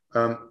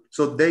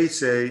 So they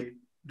say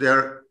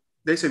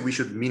we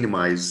should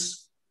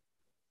minimize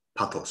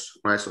pathos,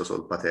 right? So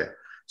pathé.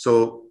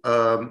 So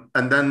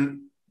and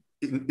then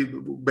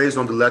based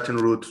on the Latin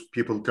root,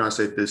 people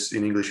translate this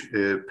in English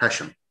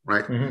passion,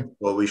 right?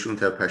 Well, we shouldn't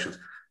have passions.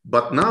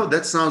 But now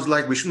that sounds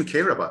like we shouldn't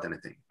care about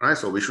anything, right?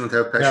 So we shouldn't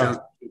have passions.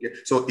 Yeah.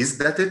 So is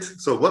that it?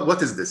 So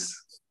what is this?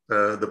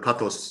 The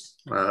pathos?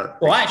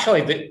 Well,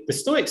 actually, the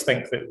Stoics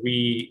think that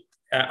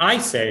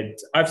I've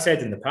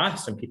said in the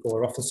past, and people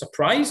are often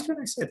surprised when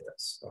I said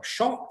this, or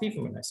shocked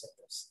even when I said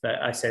this,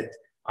 that I said,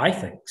 I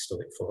think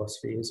Stoic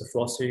philosophy is a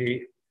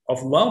philosophy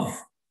of love.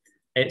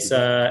 It's,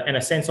 in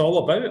a sense,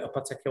 all about a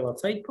particular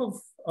type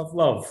of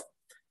love.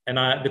 And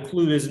the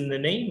clue is in the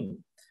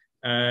name,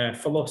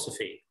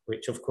 philosophy,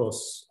 which, of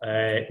course,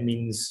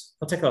 means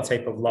a particular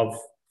type of love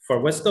for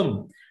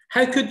wisdom.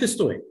 How could the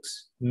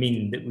Stoics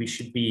mean that we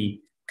should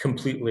be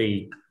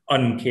completely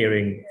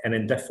uncaring and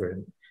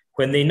indifferent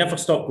when they never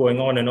stop going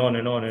on and on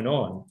and on and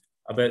on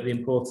about the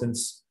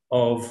importance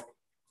of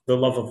the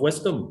love of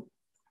wisdom?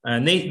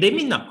 And they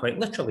mean that quite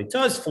literally. To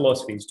us,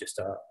 philosophy is just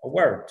a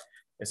word.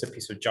 It's a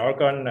piece of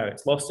jargon now.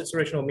 It's lost its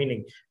original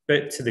meaning.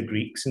 But to the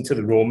Greeks and to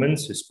the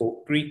Romans who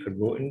spoke Greek or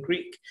wrote in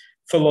Greek,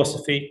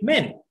 philosophy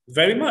meant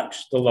very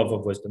much the love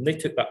of wisdom. They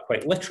took that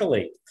quite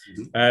literally.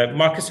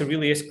 Marcus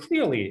Aurelius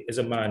clearly is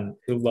a man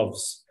who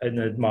loves and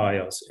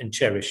admires and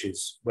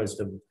cherishes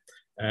wisdom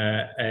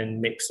and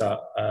makes that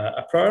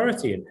a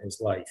priority in his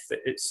life.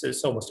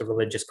 It's almost a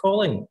religious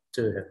calling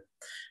to him.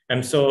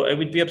 And so it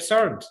would be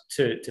absurd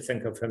to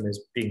think of him as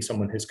being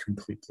someone who's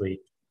completely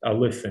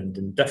aloof and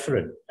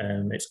indifferent.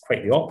 It's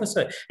quite the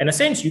opposite. In a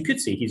sense, you could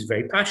say he's a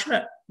very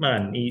passionate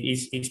man.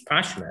 He's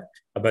passionate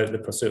about the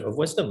pursuit of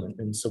wisdom,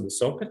 and so was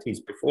Socrates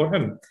before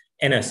him,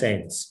 in a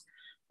sense.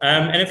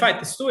 And in fact,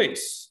 the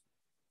Stoics,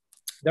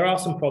 there are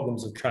some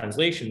problems of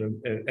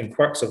translation and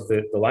quirks of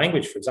the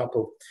language. For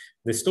example,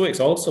 the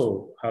Stoics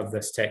also have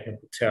this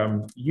technical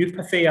term,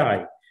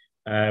 eupathei,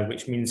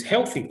 which means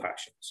healthy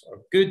passions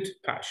or good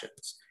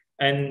passions.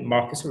 And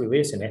Marcus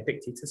Aurelius and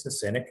Epictetus and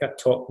Seneca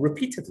talk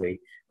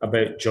repeatedly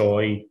about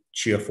joy,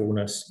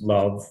 cheerfulness,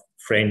 love,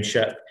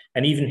 friendship,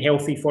 and even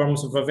healthy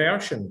forms of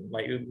aversion,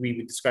 like we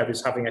would describe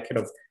as having a kind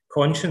of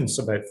conscience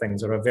about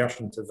things or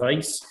aversion to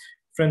vice,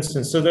 for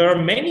instance. So there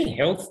are many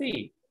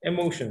healthy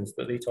emotions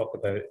that they talk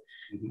about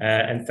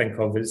and think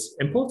of as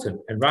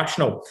important and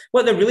rational.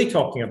 What they're really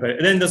talking about,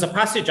 and then there's a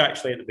passage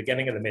actually at the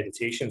beginning of the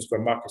Meditations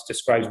where Marcus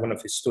describes one of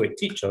his Stoic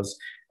teachers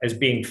as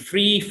being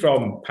free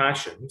from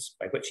passions,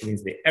 by which he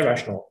means the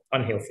irrational,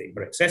 unhealthy,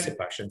 or excessive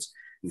passions,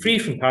 free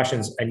from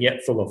passions and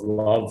yet full of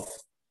love.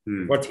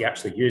 The word he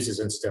actually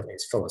uses incidentally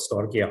is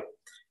philostorgia,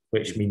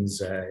 which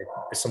means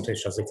is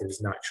sometimes translated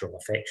as natural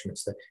affection.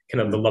 It's the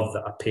kind of the love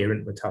that a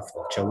parent would have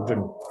for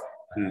children,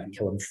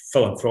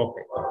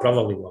 philanthropic or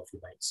brotherly love, you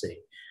might say.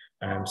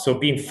 So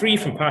being free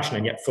from passion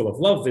and yet full of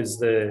love is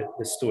the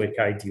Stoic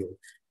ideal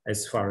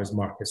as far as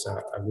Marcus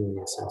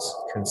Aurelius is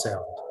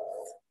concerned.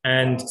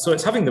 And so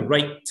it's having the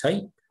right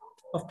type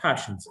of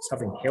passions. It's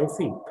having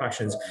healthy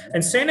passions.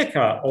 And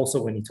Seneca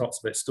also, when he talks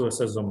about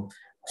Stoicism,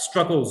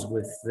 struggles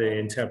with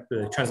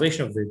the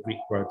translation of the Greek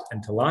word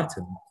into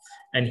Latin.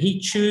 And he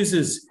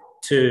chooses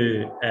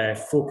to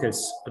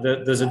focus,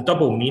 there's a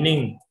double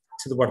meaning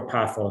to the word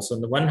pathos.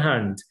 On the one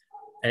hand,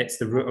 it's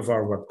the root of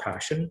our word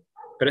passion,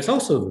 but it's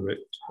also the root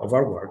of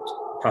our word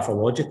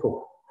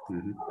pathological.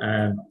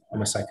 I'm a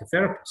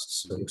psychotherapist,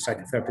 so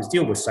psychotherapists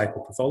deal with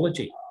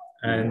psychopathology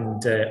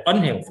and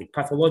unhealthy,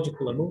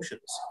 pathological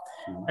emotions.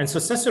 And so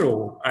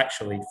Cicero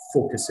actually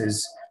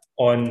focuses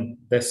on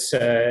this,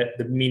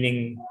 the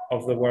meaning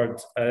of the word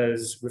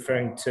as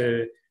referring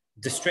to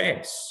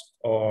distress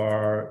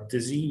or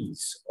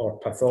disease or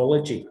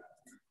pathology.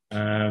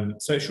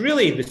 So it's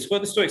really,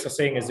 what the Stoics are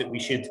saying is that we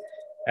should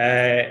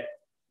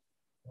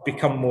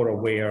become more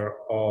aware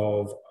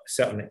of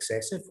certain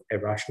excessive,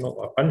 irrational,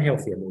 or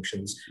unhealthy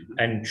emotions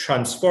and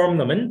transform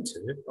them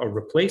into or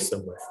replace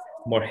them with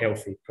more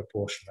healthy,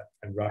 proportionate,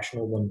 and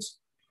rational ones.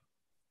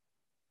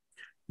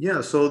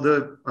 Yeah, so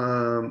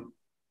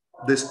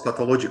this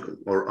pathological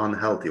or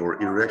unhealthy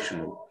or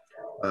irrational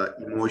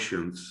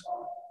emotions,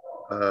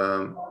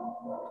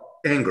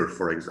 anger,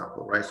 for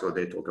example, right? So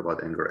they talk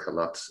about anger a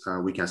lot.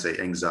 We can say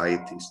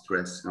anxiety,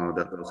 stress,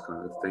 those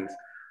kind of things.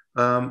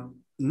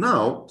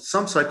 Now,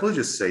 some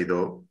psychologists say,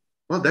 though,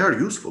 well, they are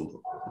useful,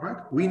 though, right?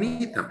 We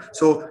need them.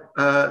 So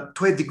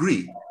to a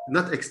degree,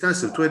 not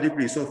extensive, to a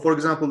degree. So, for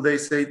example, they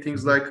say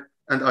things like,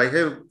 and I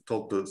have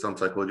talked to some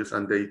psychologists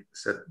and they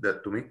said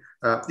that to me,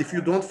 if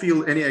you don't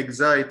feel any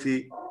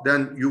anxiety,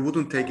 then you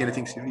wouldn't take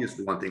anything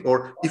seriously, one thing.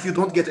 Or if you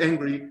don't get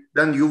angry,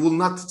 then you will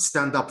not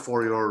stand up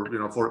for your,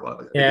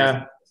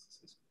 yeah.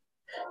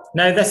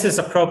 Now, this is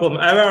a problem.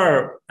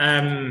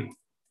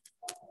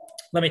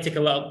 Let me take a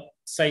little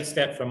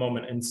sidestep for a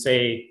moment and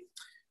say,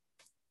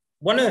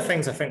 one of the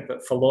things I think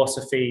that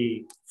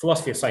philosophy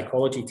of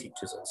psychology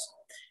teaches us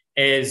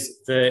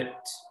is that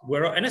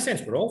in a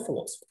sense, we're all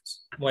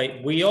philosophers.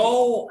 Like, we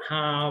all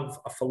have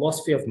a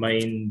philosophy of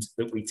mind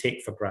that we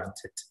take for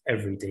granted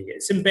every day.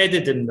 It's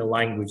embedded in the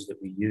language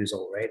that we use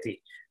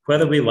already,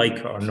 whether we like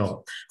it or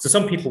not. So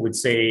some people would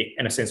say,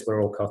 in a sense,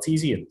 we're all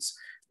Cartesians,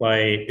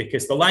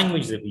 because the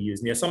language that we use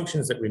and the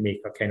assumptions that we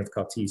make are kind of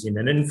Cartesian.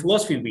 And in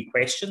philosophy, we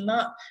question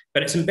that,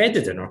 but it's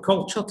embedded in our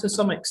culture to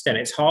some extent.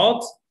 It's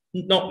hard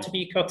not to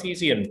be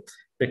Cartesian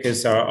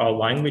because our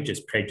language is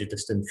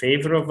prejudiced in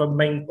favor of a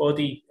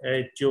mind-body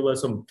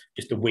dualism,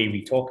 just the way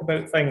we talk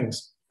about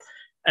things.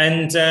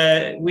 And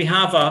we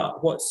have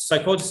what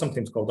psychologists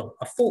sometimes call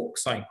a folk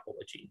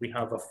psychology. We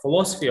have a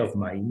philosophy of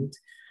mind,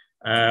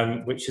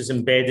 which is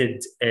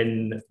embedded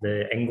in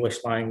the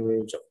English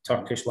language or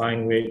Turkish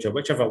language or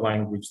whichever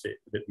language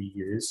that we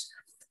use.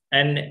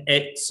 And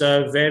it's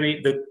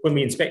when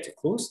we inspect it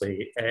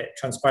closely, it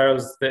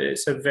transpires that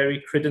it's a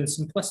very crude and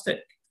simplistic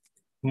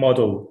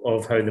model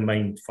of how the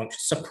mind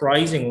functions,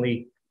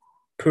 surprisingly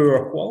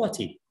poor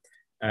quality,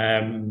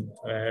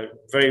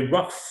 very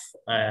rough,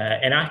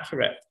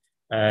 inaccurate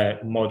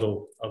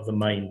model of the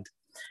mind.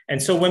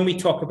 And so when we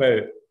talk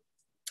about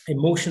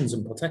emotions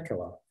in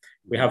particular,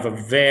 we have a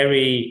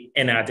very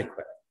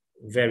inadequate,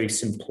 very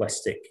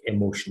simplistic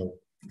emotional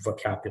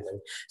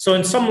vocabulary. So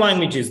in some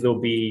languages, there'll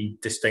be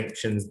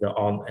distinctions that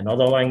aren't in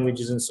other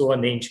languages and so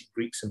on. The ancient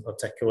Greeks in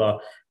particular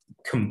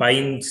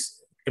combined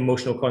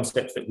emotional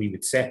concepts that we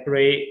would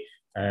separate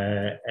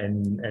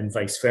and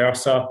vice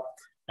versa.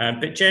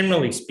 But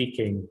generally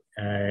speaking,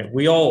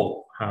 we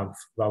all have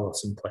rather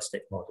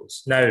simplistic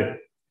models. Now,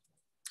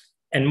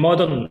 in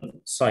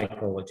modern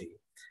psychology,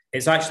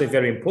 it's actually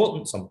very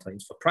important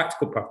sometimes for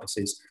practical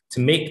purposes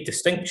to make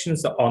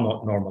distinctions that are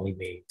not normally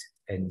made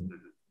in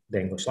the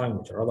English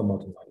language or other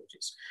modern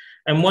languages.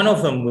 And one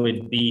of them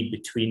would be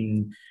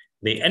between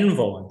the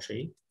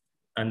involuntary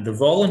and the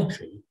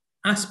voluntary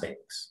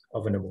aspects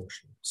of an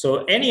emotion.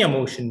 So any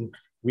emotion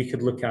we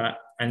could look at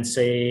and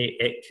say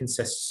it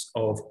consists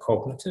of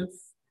cognitive,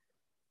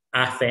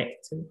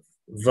 affective,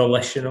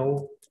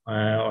 volitional,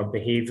 or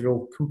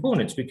behavioral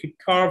components. We could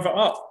carve it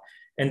up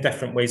in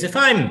different ways. If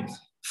I'm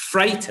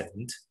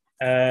frightened,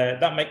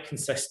 that might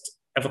consist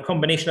of a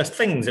combination of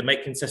things. It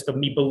might consist of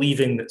me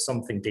believing that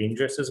something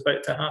dangerous is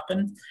about to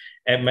happen.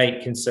 It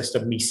might consist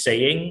of me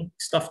saying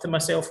stuff to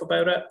myself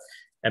about it.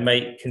 It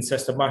might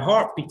consist of my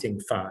heart beating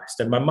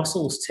fast and my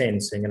muscles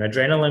tensing and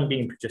adrenaline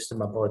being produced in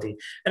my body.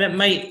 And it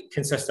might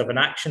consist of an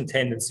action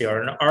tendency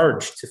or an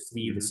urge to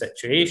flee the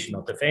situation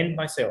or defend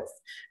myself.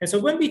 And so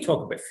when we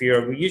talk about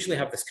fear, we usually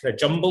have this kind of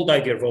jumbled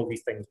idea of all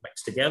these things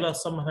mixed together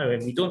somehow,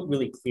 and we don't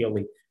really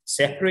clearly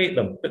separate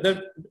them. But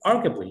they're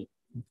arguably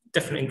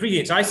different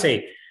ingredients. I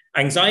say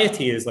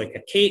anxiety is like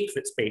a cake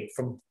that's baked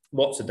from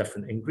lots of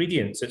different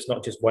ingredients. It's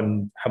not just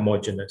one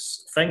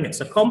homogeneous thing. It's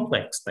a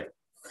complex thing.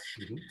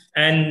 Mm-hmm.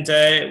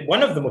 And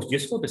one of the most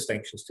useful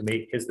distinctions to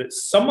make is that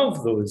some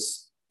of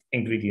those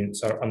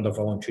ingredients are under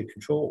voluntary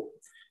control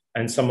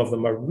and some of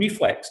them are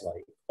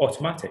reflex-like,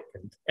 automatic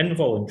and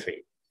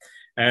involuntary.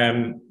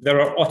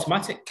 There are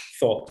automatic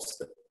thoughts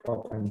that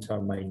pop into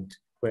our mind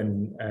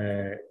when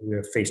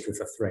we're faced with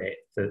a threat,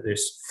 that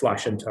just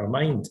flash into our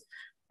mind.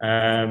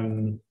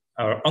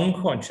 Our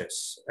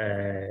unconscious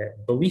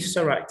beliefs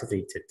are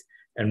activated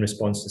in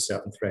response to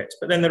certain threats.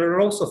 But then there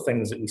are also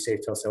things that we say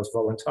to ourselves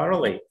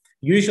voluntarily,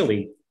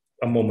 usually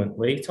a moment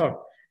later.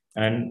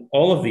 And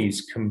all of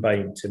these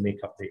combine to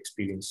make up the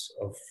experience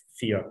of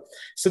fear.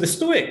 So the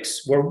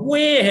Stoics were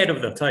way ahead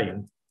of their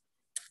time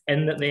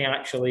in that they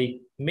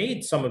actually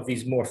made some of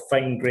these more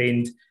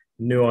fine-grained,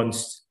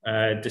 nuanced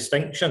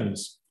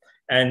distinctions.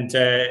 And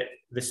the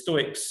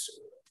Stoics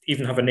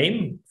even have a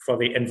name for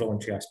the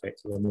involuntary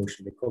aspects of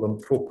emotion. They call them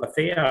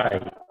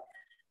propathei,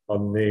 or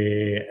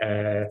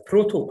the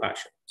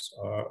proto-passions,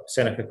 or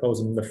Seneca calls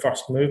them the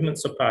first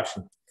movements of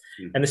passion.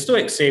 And the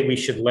Stoics say we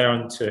should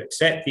learn to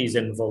accept these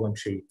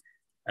involuntary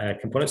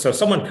components. So if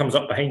someone comes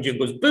up behind you and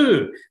goes,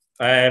 boo,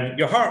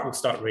 your heart will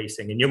start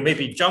racing and you'll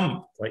maybe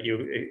jump, like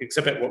you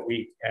exhibit what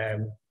we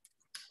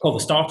call the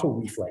startle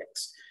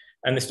reflex.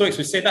 And the Stoics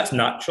would say that's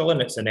natural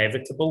and it's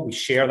inevitable. We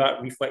share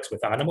that reflex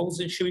with animals,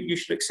 and you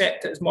should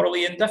accept it as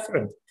morally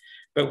indifferent.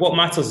 But what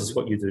matters is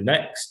what you do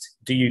next.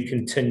 Do you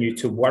continue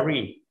to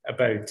worry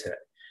about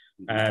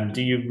it?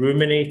 Do you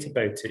ruminate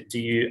about it? Do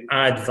you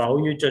add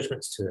value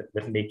judgments to it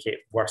that make it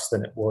worse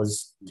than it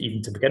was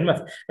even to begin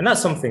with? And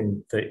that's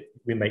something that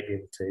we might be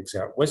able to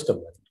exert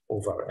wisdom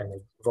over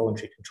and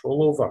voluntary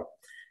control over.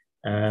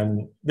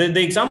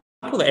 The example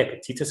that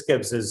Epictetus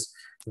gives is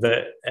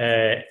that,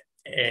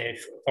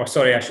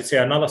 I should say,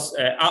 a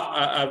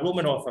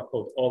Roman author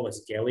called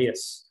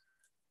Aurelius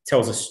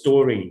tells a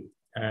story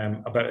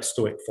about a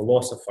Stoic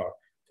philosopher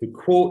who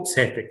quotes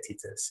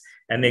Epictetus.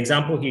 And the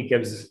example he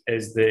gives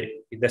is that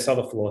this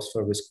other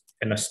philosopher was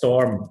in a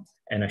storm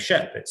in a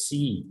ship at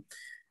sea.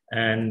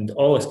 And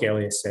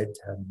Aurelius said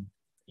to him,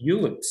 you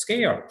look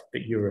scared,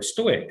 but you're a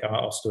Stoic.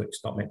 A Stoic's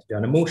not meant to be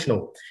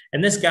unemotional.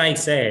 And this guy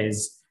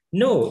says,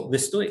 no, the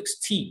Stoics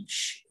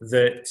teach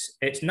that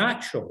it's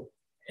natural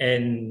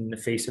in the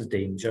face of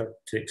danger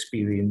to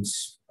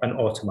experience an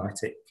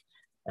automatic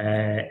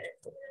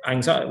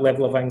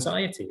level of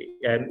anxiety.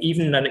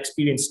 Even an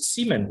experienced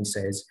seaman, he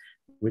says,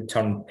 would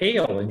turn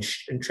pale and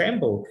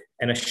tremble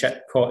in a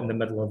ship caught in the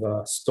middle of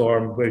a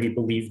storm where he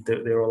believed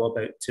that they were all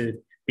about to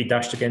be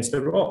dashed against the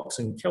rocks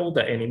and killed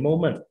at any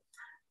moment,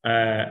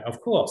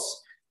 of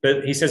course.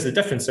 But he says the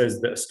difference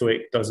is that a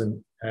Stoic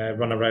doesn't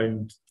run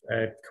around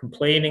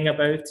complaining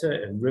about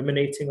it and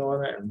ruminating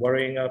on it and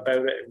worrying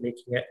about it and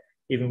making it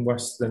even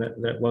worse than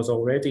it was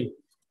already.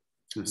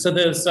 Mm-hmm. So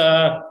there's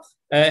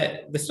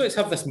the Stoics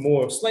have this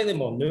slightly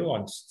more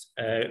nuanced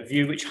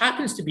view, which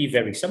happens to be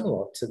very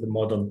similar to the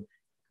modern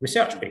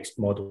research-based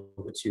model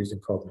that's used in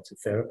cognitive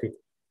therapy.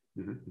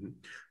 Mm-hmm.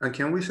 And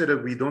can we say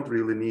that we don't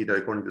really need,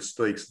 according to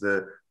Stoics,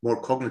 the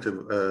more cognitive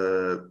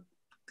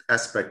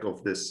aspect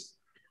of this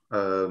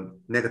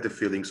negative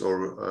feelings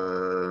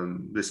or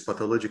this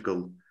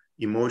pathological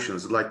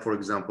emotions, like, for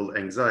example,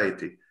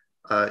 anxiety?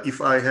 If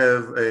I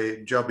have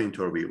a job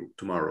interview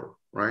tomorrow,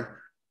 right?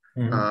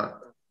 Mm-hmm.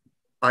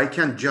 I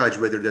can judge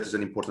whether that is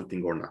an important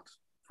thing or not,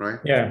 right?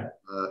 Yeah.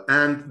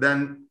 And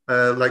then,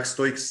 like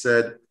Stoics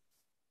said,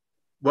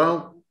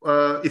 well,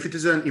 if it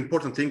is an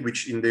important thing,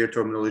 which in their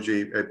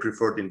terminology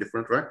preferred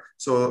indifferent, right?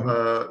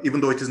 So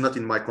even though it is not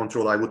in my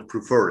control, I would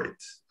prefer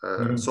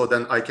it. So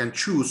then I can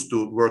choose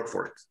to work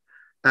for it.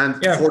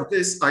 And for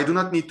this, I do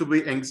not need to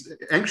be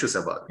anxious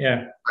about it.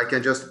 Yeah. I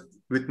can just,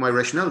 with my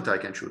rationality, I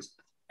can choose it.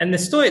 And the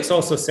Stoics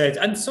also said,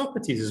 and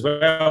Socrates as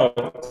well,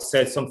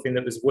 said something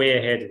that was way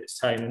ahead of its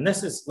time. And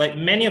this is, like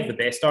many of the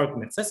best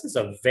arguments, this is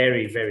a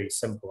very, very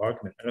simple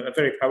argument and a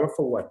very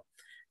powerful one.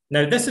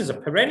 Now, this is a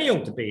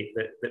perennial debate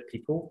that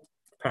people,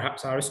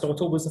 perhaps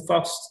Aristotle was the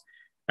first,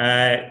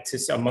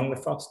 among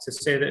the first to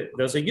say that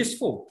there's a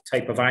useful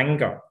type of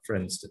anger, for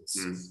instance.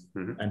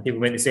 Mm-hmm. And people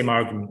make the same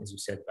argument, as you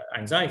said, about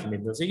anxiety.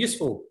 Maybe there's a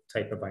useful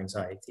type of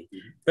anxiety.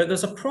 Mm-hmm. But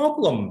there's a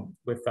problem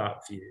with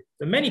that view.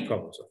 There are many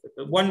problems with it.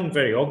 But one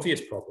very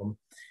obvious problem,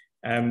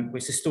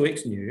 which the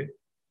Stoics knew,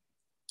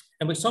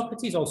 and which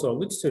Socrates also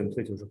alludes to in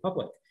Plato's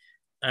Republic,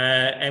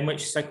 and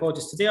which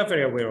psychologists today are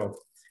very aware of,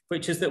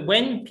 which is that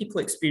when people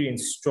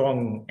experience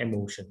strong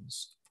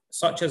emotions,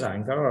 such as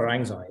anger or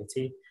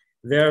anxiety,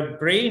 their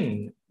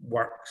brain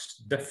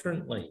works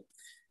differently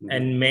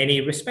in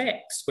many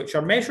respects, which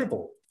are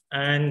measurable.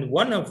 And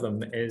one of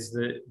them is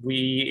that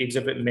we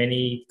exhibit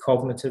many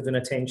cognitive and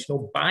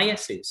attentional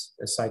biases,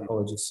 as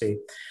psychologists say.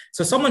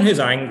 So someone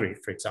who's angry,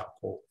 for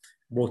example,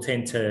 will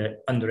tend to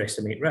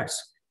underestimate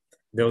risk.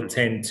 They'll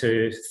tend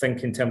to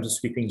think in terms of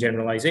sweeping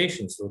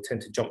generalizations. They'll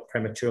tend to jump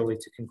prematurely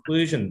to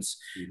conclusions.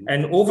 Mm-hmm.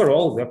 And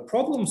overall, their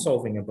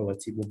problem-solving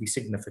ability will be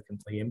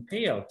significantly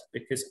impaired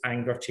because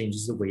anger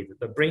changes the way that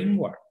the brain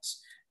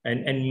works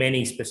in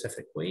many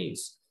specific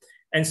ways.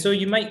 And so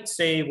you might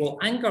say, well,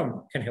 anger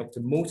can help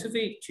to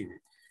motivate you,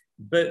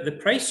 but the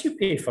price you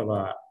pay for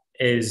that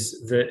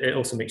is that it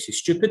also makes you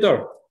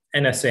stupider,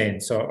 in a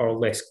sense, or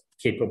less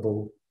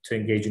capable to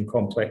engage in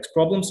complex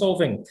problem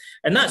solving.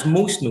 And that's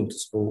most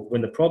noticeable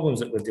when the problems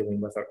that we're dealing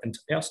with are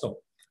interpersonal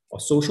or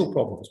social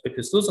problems,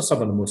 because those are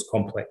some of the most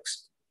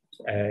complex,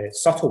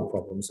 subtle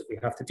problems that we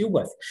have to deal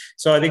with.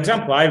 So the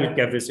example I would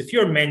give is if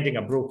you're mending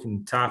a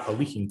broken tap, a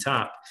leaking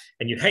tap,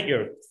 and you hit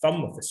your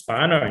thumb with a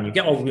spanner and you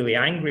get all really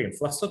angry and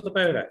flustered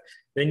about it,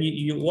 then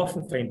you'll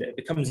often find that it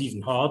becomes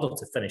even harder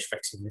to finish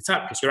fixing the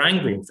tap because you're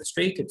angry and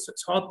frustrated. So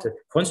it's hard to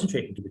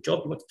concentrate and do the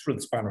job. You want to throw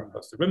the spanner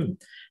across the room.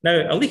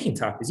 Now, a leaking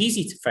tap is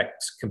easy to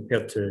fix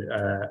compared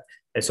to,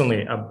 it's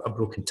only a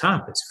broken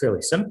tap. It's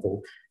fairly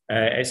simple.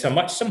 It's a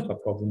much simpler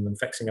problem than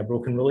fixing a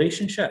broken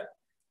relationship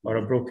or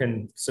a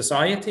broken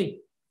society.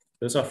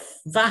 There's a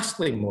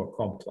vastly more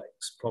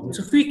complex problem.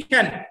 So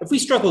if we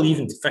struggle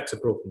even to fix a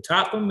broken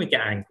tap when we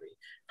get angry,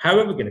 how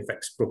are we going to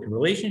fix broken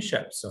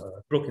relationships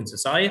or broken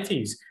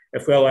societies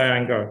if we allow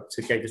anger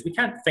to guide us? We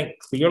can't think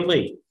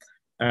clearly.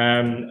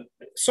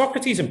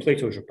 Socrates in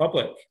Plato's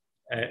Republic,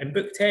 in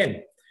book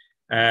 10.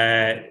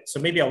 So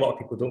maybe a lot of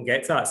people don't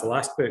get to that. It's the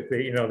last book.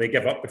 They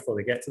give up before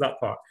they get to that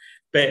part.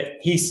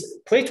 But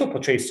Plato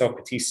portrays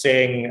Socrates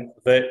saying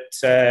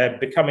that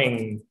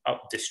becoming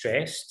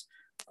distressed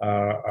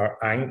or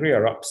angry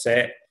or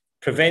upset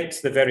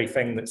prevents the very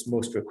thing that's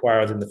most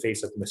required in the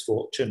face of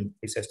misfortune,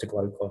 he says to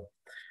Glaucon.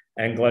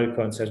 And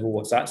Glaucon says, well,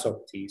 what's that,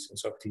 Socrates? And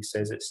Socrates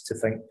says it's to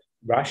think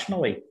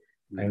rationally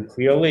and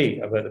clearly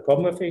about the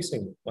problem we're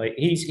facing. Like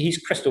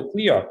he's crystal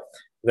clear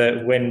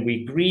that when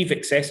we grieve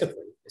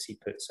excessively, as he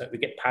puts it, we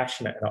get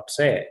passionate and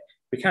upset.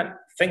 We can't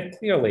think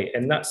clearly,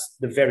 and that's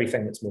the very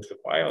thing that's most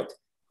required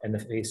in the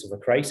face of a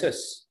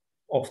crisis,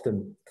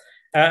 often.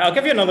 I'll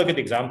give you another good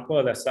example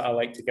of this that I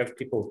like to give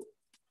people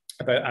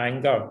about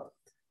anger.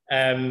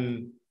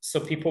 So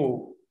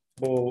people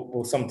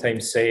will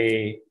sometimes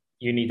say,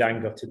 you need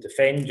anger to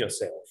defend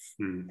yourself.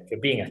 If you're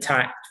being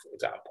attacked, for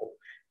example.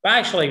 But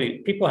actually,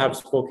 people have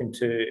spoken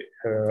to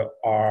who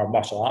are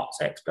martial arts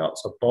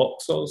experts or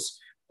boxers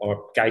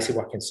or guys who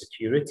work in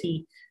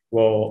security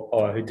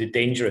or who do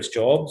dangerous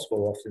jobs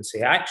will often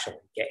say, actually,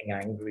 getting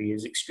angry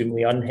is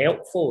extremely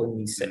unhelpful in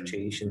these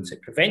situations.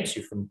 It prevents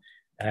you from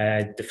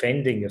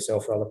defending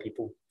yourself or other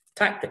people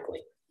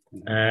tactically.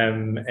 You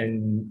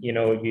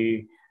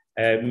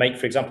might,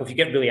 for example, if you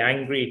get really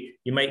angry,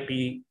 you might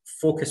be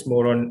focused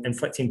more on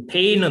inflicting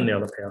pain on the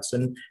other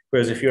person.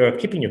 Whereas if you're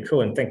keeping your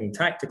cool and thinking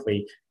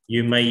tactically,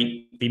 you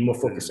might be more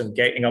focused on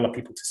getting other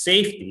people to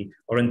safety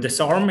or on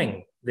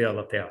disarming the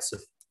other person.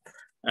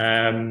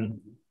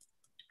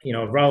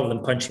 Rather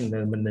than punching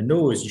them in the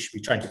nose, you should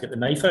be trying to get the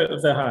knife out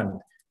of their hand,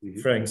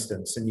 for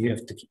instance, and you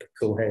have to keep a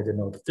cool head in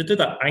order to do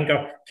that.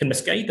 Anger can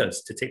misguide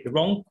us to take the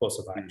wrong course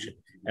of action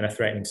in a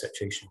threatening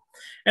situation.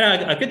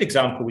 And a good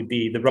example would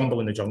be the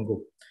Rumble in the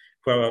Jungle,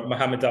 where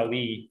Muhammad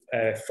Ali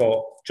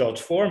fought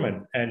George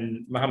Foreman,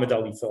 and Muhammad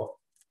Ali thought,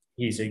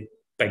 he's a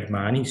big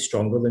man, he's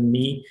stronger than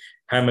me,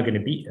 how am I going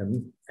to beat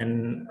him?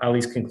 And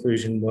Ali's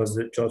conclusion was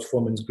that George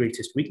Foreman's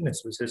greatest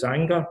weakness was his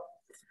anger.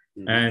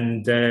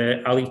 And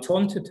Ali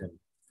taunted him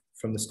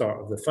from the start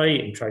of the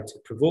fight and tried to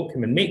provoke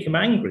him and make him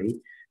angry,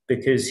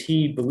 because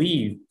he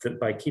believed that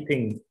by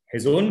keeping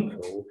his own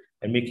cool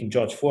and making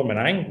George Foreman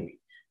angry,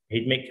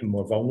 he'd make him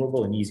more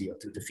vulnerable and easier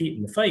to defeat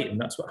in the fight. And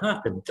that's what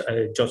happened.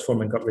 George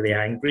Foreman got really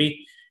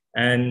angry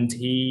and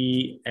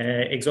he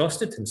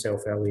exhausted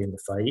himself early in the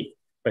fight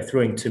by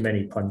throwing too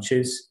many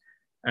punches.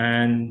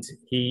 And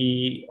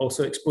he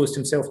also exposed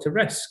himself to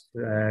risk. He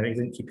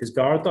didn't keep his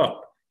guard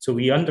up. So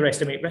we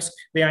underestimate risk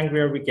the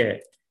angrier we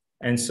get.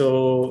 And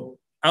so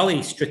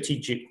Ali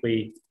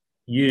strategically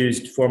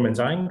used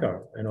Foreman's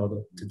anger in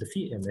order to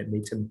defeat him. It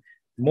made him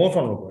more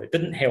vulnerable. It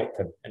didn't help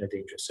him in a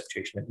dangerous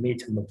situation. It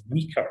made him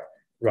weaker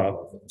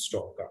rather than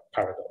stronger,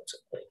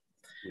 paradoxically.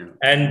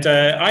 And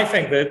I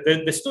think that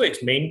the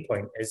Stoics' main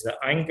point is that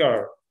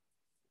anger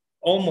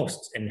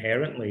almost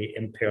inherently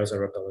impairs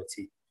our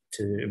ability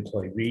to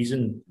employ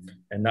reason,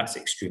 and that's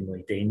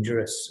extremely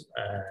dangerous,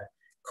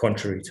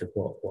 contrary to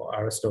what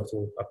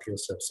Aristotle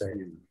appears to have said.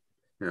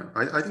 Yeah,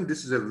 I think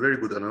this is a very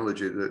good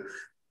analogy,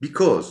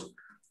 because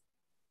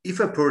if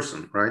a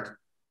person, right,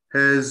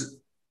 has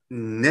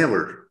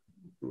never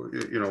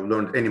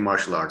learned any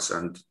martial arts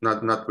and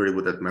not very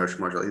good at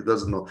martial arts, he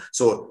doesn't know,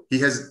 so he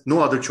has no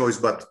other choice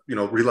but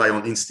rely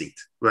on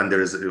instinct when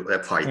there is a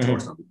fight or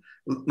something.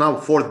 Now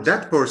for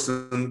that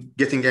person,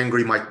 getting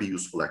angry might be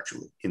useful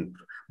actually,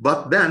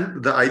 but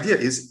then the idea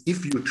is,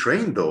 if you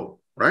train though,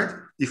 right,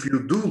 if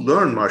you do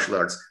learn martial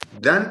arts,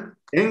 then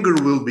anger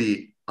will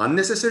be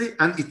unnecessary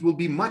and it will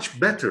be much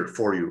better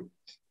for you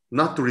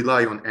not to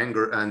rely on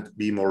anger and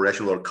be more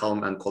rational or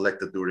calm and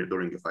collected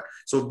during the fight.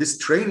 So this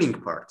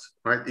training part,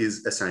 right,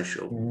 is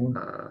essential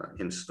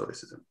in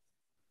Stoicism.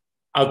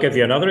 I'll give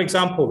you another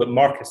example that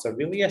Marcus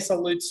Aurelius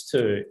alludes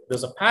to.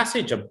 There's a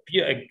passage in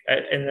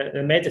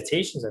the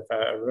Meditations, if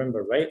I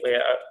remember rightly.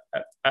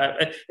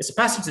 It's a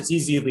passage that's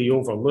easily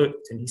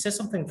overlooked, and he says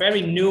something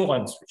very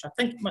nuanced, which I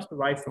think must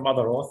arrive from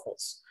other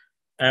authors.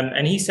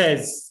 And he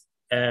says,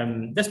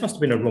 this must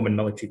have been a Roman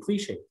military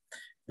cliche,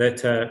 that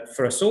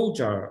for a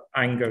soldier,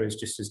 anger is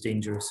just as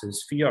dangerous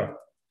as fear.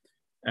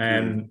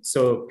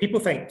 So people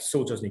think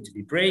soldiers need to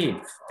be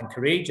brave and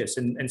courageous.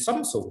 And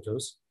some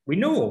soldiers, we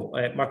know,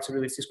 Marcus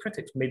Aurelius'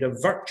 critics made a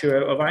virtue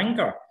out of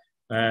anger.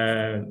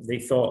 They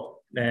thought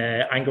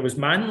anger was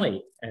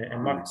manly.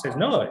 And Marcus says,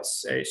 no,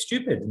 it's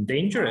stupid and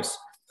dangerous,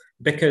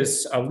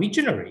 because a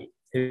legionary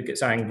who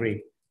gets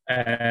angry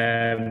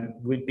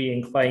would be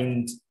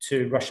inclined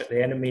to rush at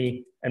the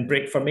enemy and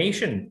break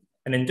formation.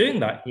 And in doing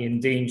that, he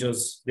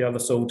endangers the other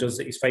soldiers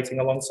that he's fighting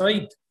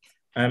alongside.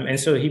 And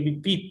so he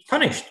would be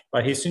punished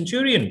by his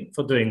centurion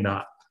for doing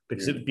that.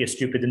 because it would be a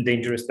stupid and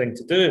dangerous thing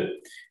to do.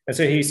 And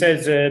so he says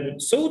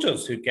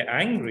soldiers who get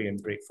angry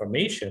and break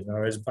formation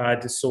are as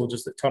bad as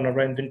soldiers that turn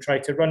around and try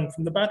to run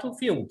from the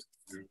battlefield.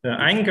 Now,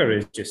 anger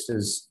is just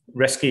as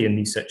risky in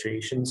these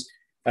situations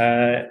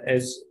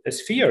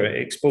as fear.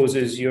 It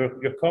exposes your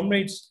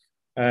comrades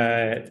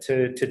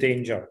to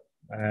danger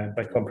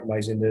by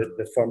compromising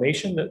the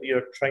formation that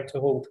you're trying to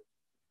hold.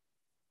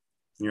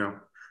 Yeah.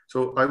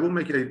 So I will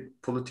make a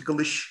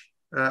political-ish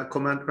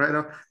comment right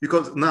now,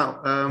 because now,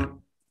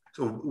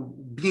 so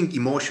being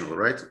emotional,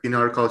 right, in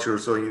our culture,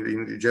 so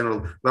in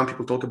general, when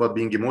people talk about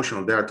being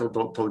emotional, they are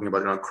talking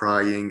about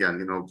crying and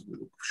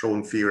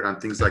showing fear and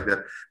things like that.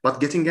 But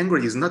getting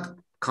angry doesn't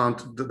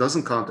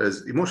count as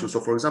emotion. So,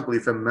 for example,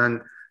 if a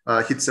man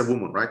hits a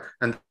woman, right,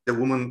 and the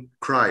woman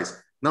cries,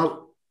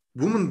 now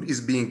woman is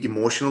being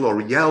emotional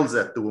or yells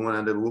at the woman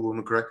and the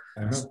woman cries,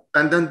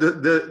 and then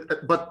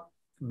but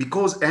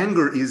because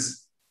anger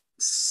is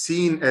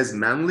seen as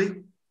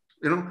manly,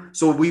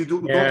 so we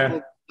don't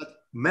call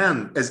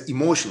man as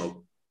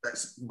emotional,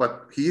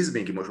 but he is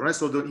being emotional, right?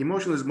 So the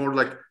emotion is more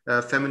like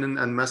feminine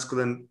and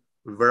masculine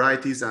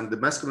varieties, and the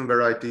masculine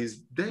varieties,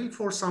 they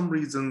for some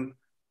reason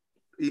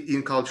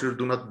in culture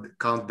do not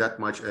count that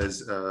much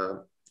as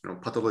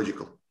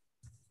pathological.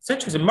 It's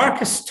interesting.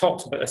 Marcus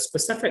talks about this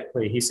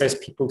specifically. He says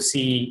people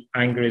see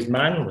anger as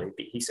manly,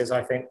 but he says,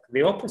 I think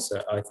the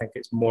opposite. I think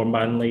it's more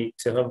manly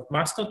to have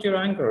mastered your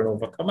anger and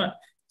overcome it.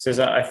 He says,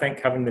 I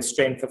think having the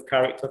strength of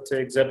character to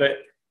exhibit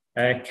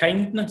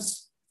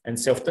kindness and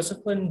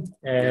self-discipline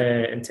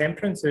and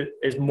temperance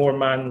is more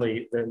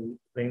manly than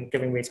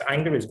giving way to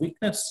anger is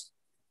weakness,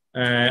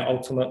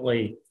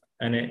 ultimately,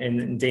 and it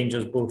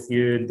endangers both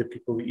you and the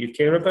people that you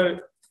care about.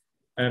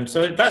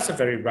 So that's a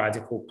very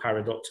radical,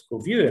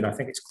 paradoxical view, and I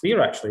think it's clear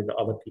actually that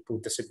other people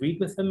disagreed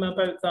with him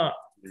about that.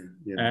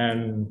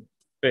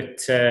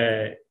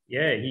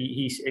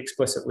 He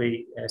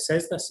explicitly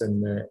says this in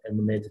the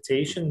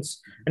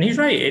meditations, and he's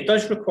right. It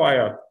does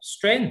require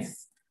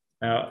strength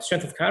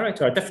of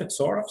character, a different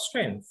sort of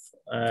strength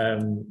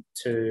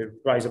to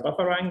rise above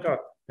our anger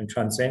and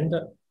transcend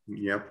it.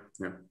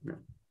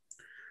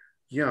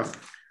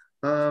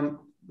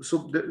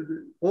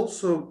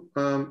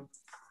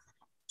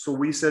 So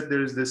we said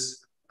there is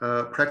this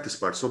practice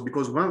part. So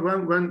because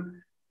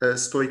when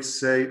Stoics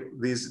say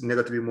these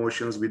negative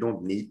emotions, we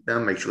don't need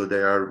them. Actually,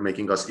 they are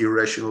making us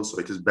irrational. So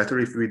it is better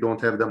if we don't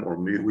have them or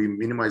we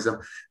minimize them.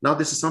 Now,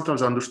 this is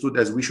sometimes understood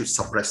as we should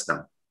suppress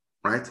them,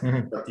 right?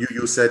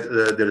 You said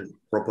there is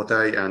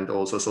property, and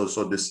also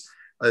so this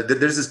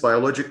there's this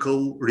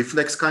biological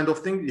reflex kind of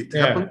thing. It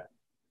happened.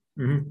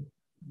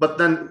 But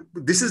then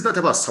this is not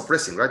about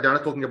suppressing, right? They're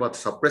not talking about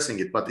suppressing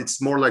it, but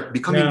it's more like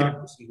becoming a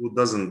person who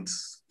doesn't.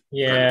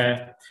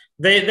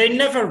 They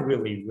never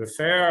really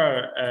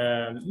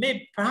refer,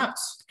 maybe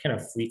perhaps kind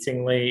of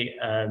fleetingly,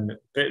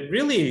 but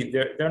really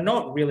they're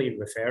not really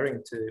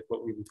referring to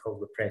what we would call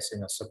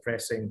repressing or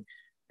suppressing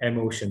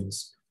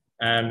emotions,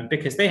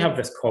 because they have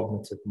this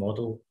cognitive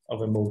model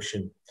of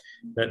emotion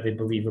that they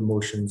believe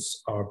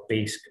emotions are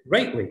based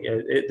rightly.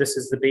 This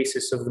is the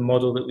basis of the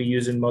model that we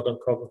use in modern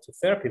cognitive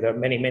therapy. There are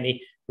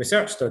many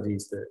research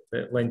studies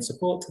that lend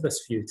support to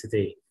this view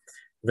today.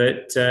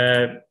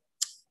 That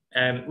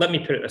let me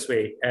put it this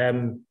way.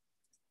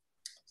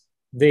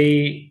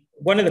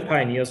 One of the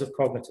pioneers of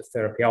cognitive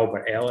therapy,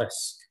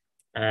 Aurelius,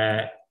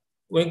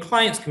 when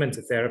clients come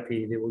into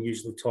therapy, they will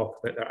usually talk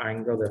about their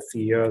anger, their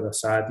fear, their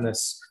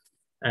sadness,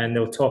 and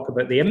they'll talk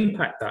about the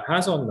impact that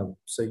has on them.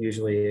 So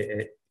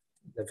usually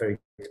they're very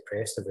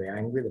depressed, they're very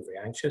angry, they're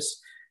very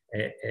anxious.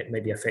 It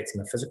may be affecting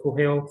their physical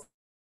health.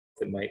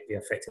 It might be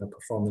affecting their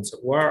performance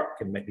at work.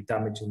 It might be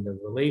damaging their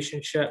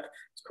relationship.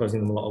 It's causing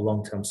them a lot of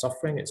long-term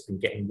suffering. It's been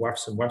getting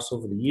worse and worse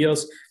over the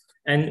years.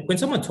 And when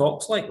someone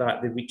talks like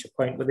that, they reach a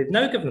point where they've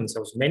now given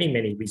themselves many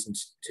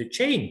reasons to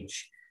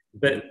change.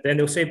 But then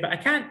they'll say, but I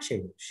can't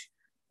change.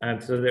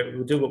 And so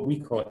they'll do what we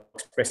call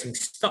expressing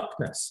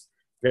stuckness.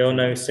 They'll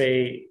now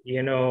say,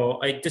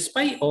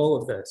 despite all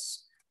of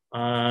this,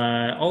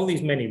 all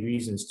these many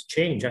reasons to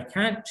change, I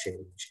can't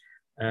change.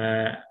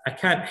 I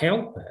can't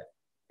help it.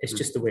 It's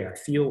just the way I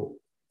feel.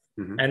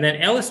 And then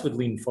Ellis would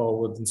lean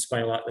forward and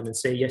smile at them and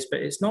say, yes,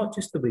 but it's not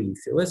just the way you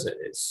feel, is it?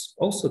 It's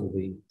also the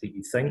way that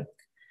you think.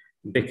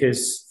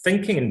 Because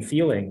thinking and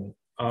feeling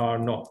are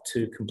not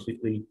two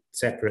completely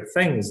separate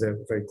things. They're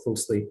very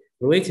closely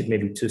related,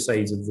 maybe two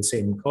sides of the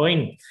same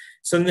coin.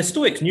 So the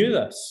Stoics knew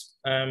this.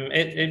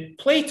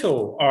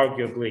 Plato,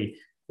 arguably,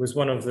 was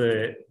one of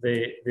the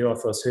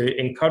authors who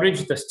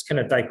encouraged this kind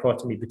of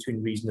dichotomy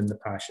between reason and the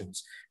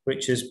passions,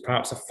 which is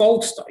perhaps a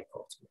false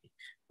dichotomy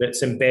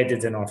that's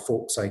embedded in our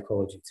folk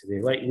psychology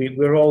today. Like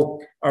we're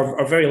all,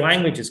 our very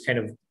language is kind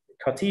of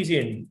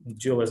Cartesian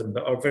dualism,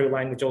 but our very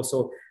language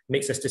also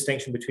makes this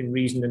distinction between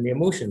reason and the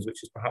emotions,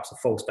 which is perhaps a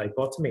false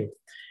dichotomy.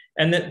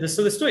 And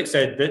so the Stoics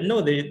said that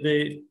no,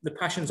 the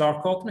passions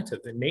are cognitive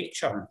in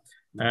nature.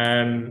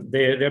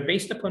 They're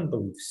based upon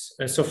beliefs.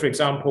 And so, for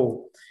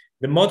example,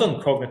 the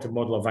modern cognitive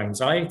model of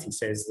anxiety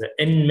says that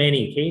in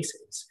many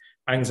cases,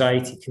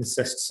 anxiety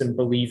consists in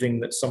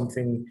believing that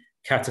something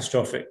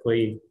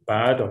catastrophically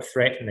bad or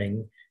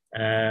threatening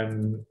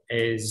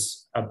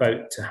is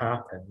about to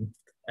happen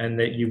and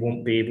that you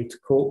won't be able to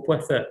cope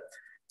with it.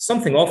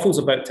 Something awful is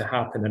about to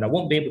happen and I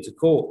won't be able to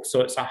cope.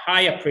 So it's a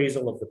high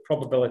appraisal of the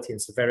probability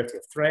and severity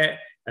of threat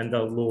and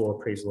a low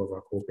appraisal of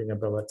our coping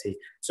ability.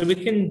 So we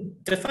can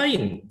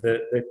define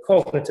the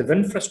cognitive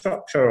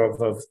infrastructure of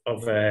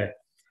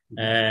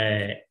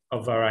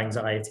our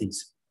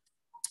anxieties.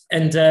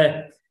 And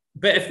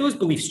but if those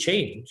beliefs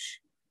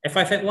change, if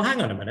I think, well, hang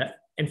on a minute,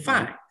 in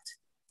fact,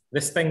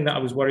 this thing that I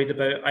was worried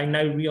about, I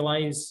now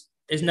realize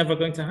is never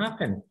going to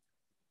happen.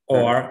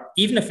 Or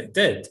even if it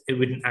did, it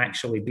wouldn't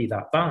actually be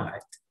that bad.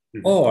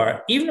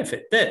 Or even if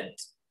it did,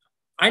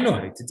 I know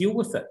how to deal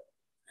with it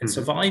and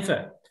survive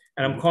it.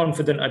 And I'm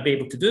confident I'd be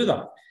able to do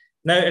that.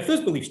 Now, if those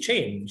beliefs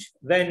change,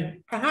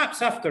 then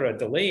perhaps after a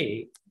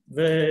delay,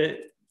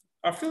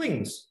 our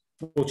feelings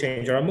will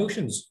change, our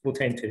emotions will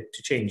tend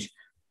to change.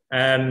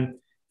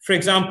 For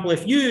example,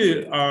 if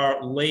you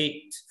are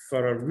late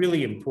for a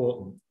really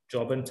important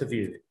job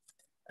interview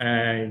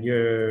and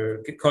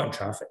you get caught in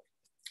traffic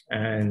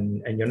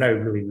and you're now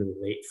really, really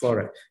late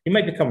for it, you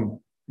might become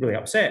really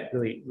upset,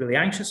 really, really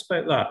anxious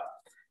about that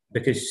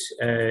because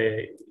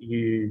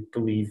you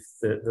believe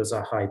that there's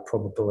a high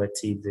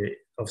probability that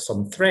of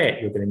some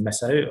threat you're going to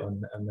miss out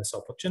on this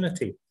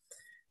opportunity,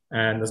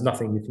 and there's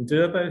nothing you can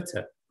do about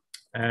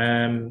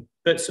it.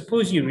 But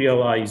suppose you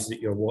realize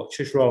that your watch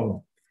is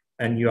wrong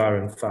and you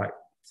are in fact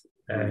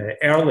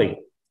early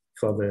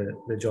for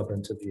the job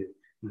interview.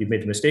 You've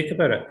made a mistake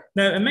about it.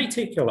 Now, it might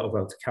take you a little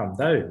while to calm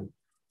down,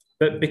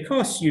 but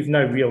because you've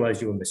now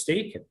realized you were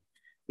mistaken,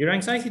 your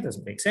anxiety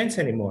doesn't make sense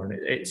anymore, and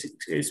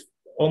it's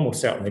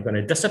almost certainly going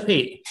to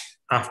dissipate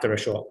after a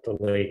short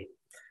delay.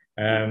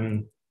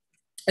 In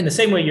the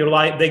same way,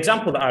 the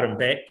example that Aaron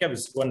Beck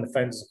gives, one of the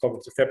founders of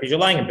cognitive therapy, you're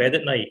lying in bed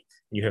at night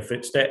and you hear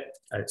footsteps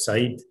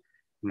outside,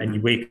 and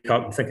you wake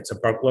up, you think it's a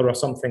burglar or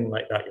something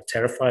like that, you're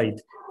terrified,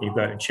 you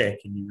go out and check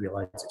and you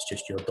realize it's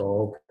just your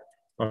dog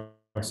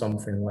or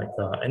something like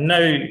that. And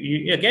now,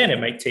 again, it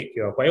might take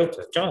you a while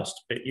to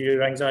adjust, but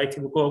your anxiety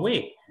will go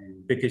away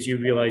because you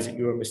realize that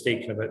you were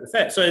mistaken about the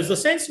threat. So there's a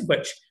sense in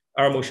which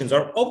our emotions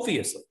are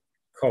obviously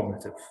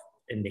cognitive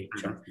in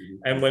nature.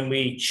 And when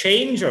we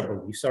change our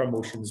beliefs, our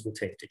emotions will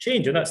tend to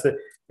change. And that's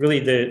really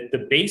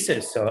the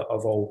basis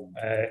of all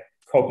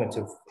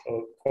cognitive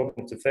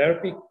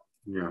therapy.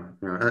 Yeah.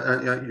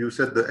 And you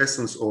said the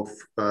essence of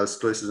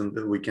Stoicism,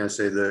 we can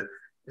say the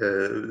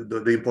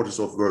importance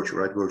of virtue,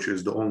 right? Virtue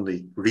is the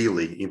only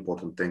really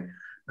important thing.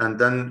 And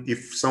then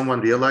if someone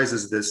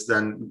realizes this,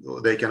 then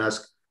they can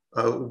ask,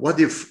 what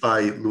if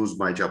I lose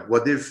my job?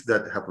 What if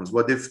that happens?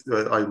 What if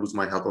I lose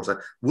my health?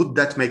 Or would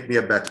that make me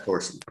a bad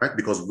person, right?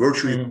 Because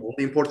virtue is the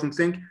only important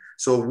thing.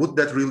 So would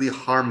that really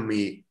harm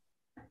me,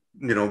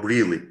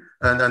 really?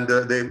 And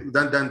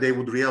then they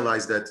would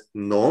realize that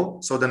no.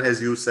 So then,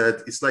 as you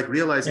said, it's like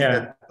realizing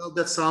that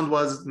that sound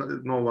was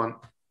no one.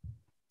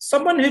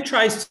 Someone who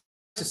tries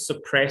to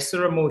suppress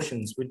their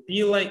emotions would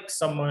be like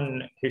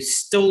someone who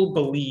still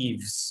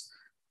believes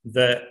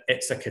that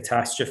it's a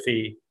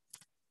catastrophe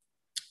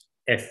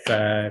if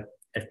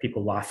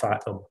people laugh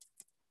at them,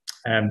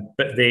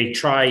 but they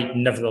try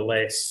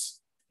nevertheless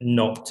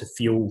not to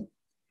feel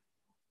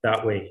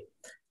that way.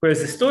 Whereas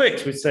the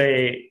Stoics would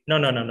say, no,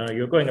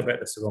 you're going about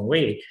this the wrong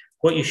way.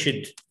 What you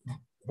should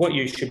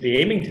be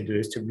aiming to do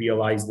is to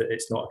realize that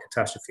it's not a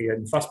catastrophe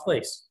in the first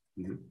place.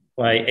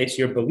 Like, it's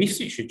your beliefs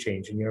that you should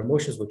change, and your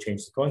emotions will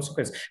change the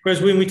consequence.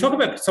 Whereas when we talk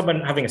about someone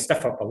having a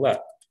stiff upper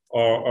lip,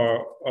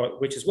 or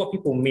which is what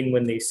people mean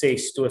when they say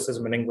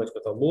Stoicism in English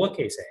with a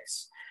lowercase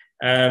s,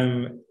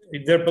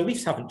 their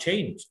beliefs haven't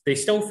changed. They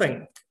still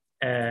think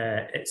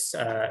it's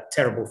a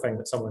terrible thing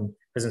that someone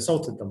has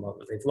insulted them, or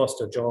that they've lost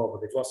their job, or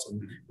they've lost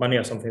some money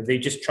or something. They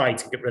just try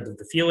to get rid of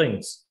the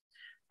feelings.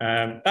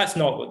 That's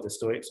not what the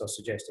Stoics are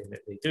suggesting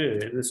that they do.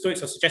 The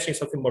Stoics are suggesting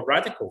something more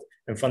radical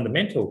and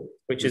fundamental,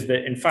 which is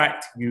that, in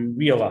fact, you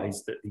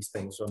realize that these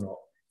things are not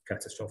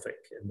catastrophic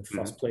in the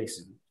first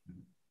place.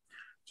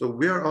 So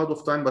we are out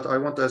of time, but I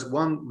want to ask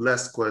one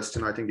last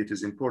question. I think it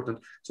is important.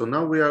 So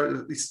now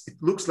it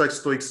looks like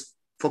Stoics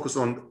focus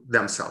on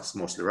themselves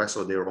mostly, right?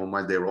 So their own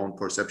mind, their own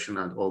perception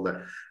and all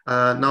that.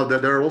 Now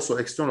there are also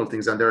external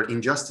things, and there are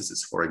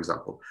injustices, for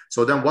example.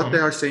 So then what they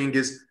are saying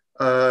is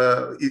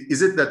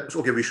it that,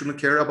 okay, we shouldn't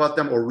care about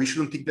them, or we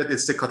shouldn't think that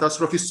it's a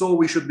catastrophe, so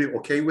we should be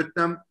okay with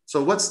them?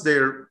 So what's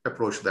their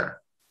approach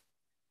there?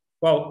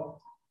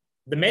 Well,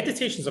 the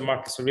Meditations of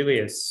Marcus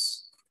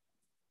Aurelius,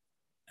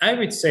 I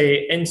would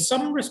say, in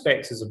some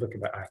respects, is a book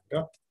about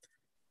anger,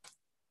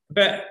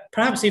 but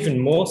perhaps even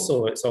more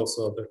so, it's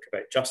also a book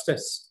about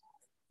justice.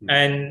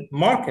 And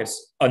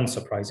Marcus,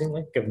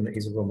 unsurprisingly, given that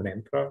he's a Roman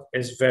emperor,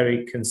 is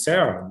very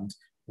concerned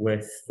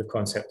with the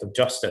concept of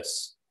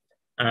justice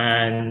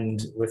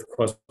and with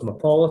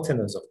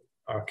cosmopolitanism,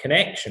 our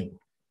connection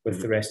with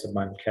the rest of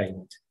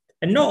mankind.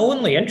 And not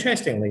only,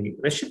 interestingly,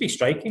 this should be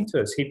striking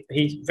to us,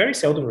 he very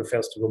seldom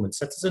refers to Roman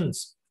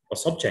citizens or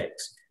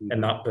subjects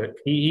in that book.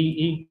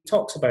 He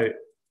talks about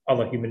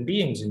other human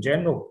beings in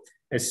general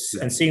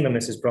and seeing them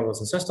as his brothers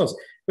and sisters,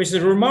 which is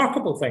a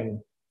remarkable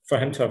thing for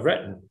him to have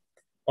written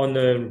on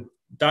the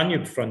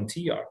Danube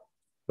frontier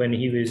when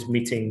he was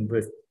meeting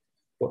with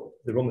what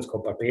the Romans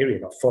called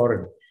barbarian or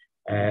foreign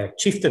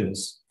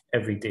chieftains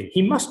every day.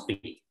 He must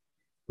be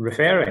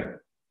referring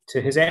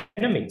to his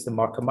enemies, the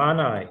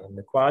Marcomanni and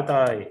the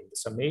Quadi and the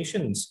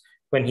Sarmatians,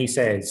 when he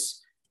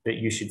says that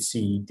you should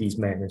see these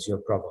men as your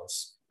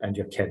brothers and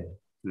your kin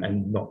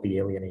and not be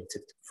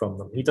alienated from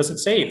them. He doesn't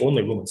say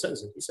only Roman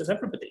citizens, he says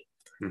everybody.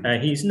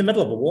 He's in the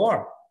middle of a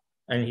war,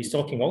 and he's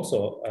talking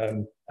also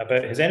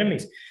about his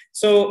enemies.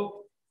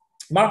 So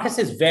Marcus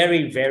is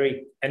very,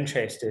 very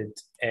interested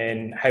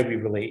in how we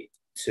relate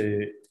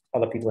to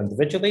other people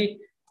individually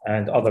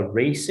and other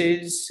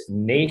races,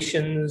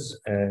 nations,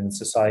 and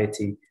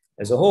society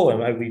as a whole,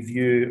 and how we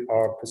view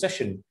our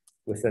position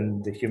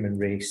within the human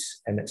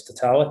race in its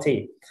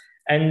totality.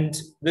 And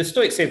the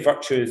Stoics say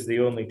virtue is the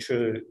only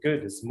true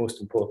good, is the most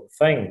important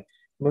thing.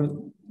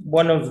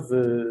 One of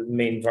the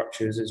main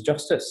virtues is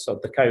justice, or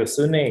the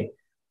kaiothune.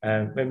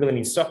 It really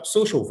means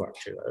social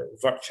virtue,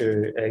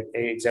 virtue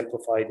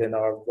exemplified in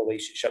our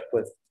relationship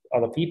with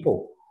other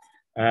people.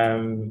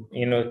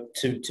 You know,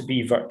 to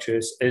be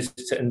virtuous is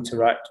to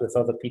interact with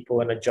other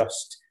people in a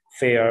just,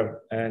 fair,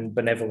 and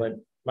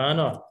benevolent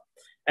manner.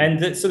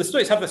 And so the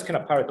Stoics have this kind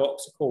of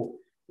paradoxical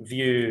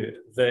view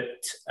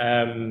that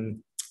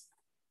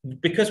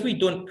because we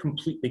don't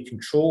completely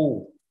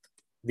control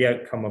the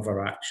outcome of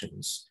our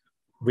actions,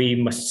 we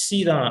must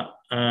see that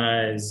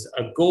as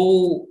a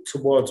goal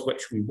towards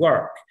which we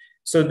work.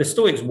 So the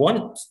Stoics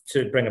want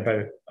to bring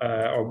about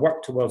or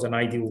work towards an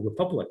ideal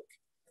republic.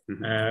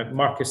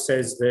 Marcus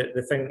says that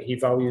the thing that he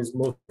values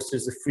most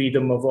is the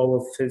freedom of all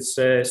of his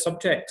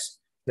subjects,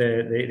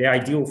 the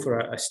ideal for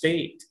a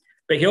state.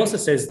 But he also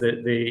says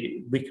that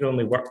we can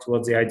only work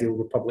towards the ideal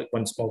republic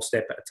one small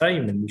step at a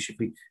time, and we should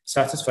be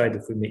satisfied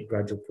if we make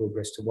gradual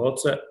progress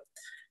towards it.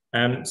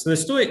 So the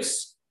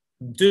Stoics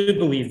do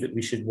believe that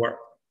we should work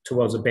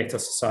towards a better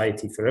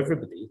society for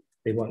everybody.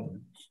 They want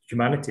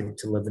humanity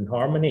to live in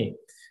harmony,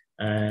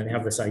 and they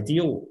have this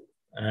ideal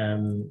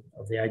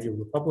of the ideal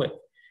republic.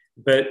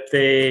 But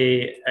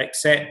they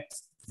accept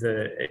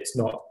that it's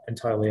not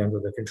entirely under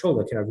their control.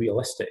 They're kind of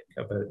realistic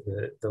about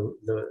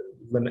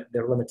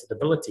their limited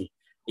ability.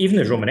 Even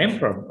the Roman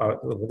emperor,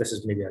 well, this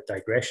is maybe a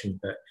digression,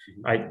 but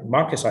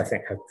Marcus, I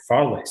think, had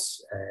far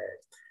less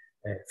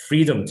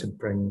freedom to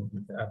bring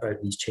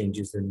about these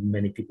changes than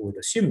many people would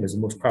assume. As the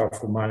most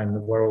powerful man in the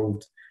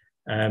world,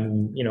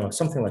 you know,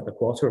 something like a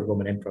quarter of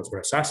Roman emperors were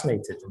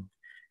assassinated,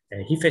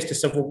 and he faced a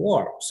civil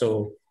war.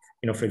 So,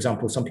 you know, for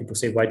example, some people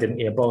say, why didn't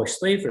he abolish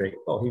slavery?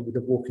 Well, he would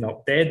have woken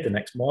up dead the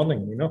next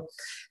morning, you know.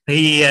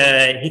 He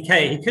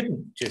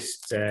couldn't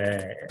just,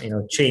 you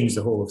know, change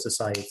the whole of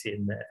society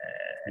in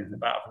the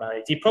bat of an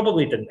eye. He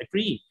probably didn't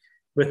agree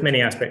with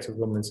many aspects of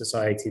Roman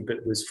society,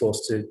 but was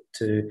forced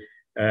to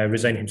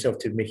resign himself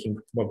to making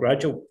more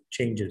gradual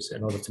changes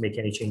in order to make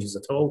any changes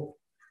at all.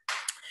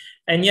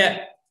 And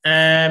yet,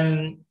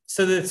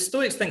 so the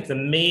Stoics think the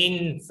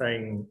main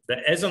thing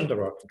that is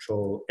under our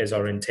control is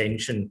our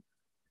intention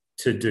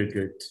to do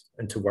good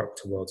and to work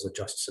towards a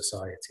just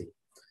society.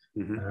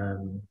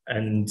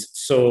 And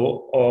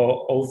so,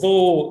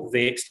 although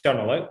the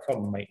external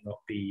outcome might not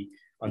be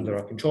under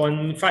our control,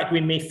 and in fact, we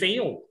may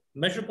fail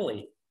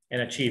miserably in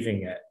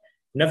achieving it,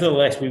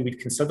 nevertheless, we would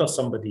consider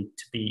somebody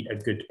to be a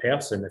good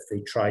person if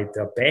they tried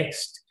their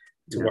best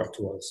to work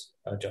towards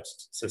a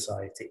just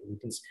society.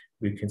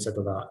 We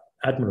consider that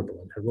admirable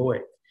and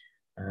heroic.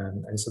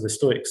 And so the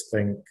Stoics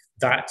think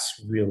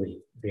that's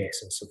really the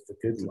essence of the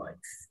good life.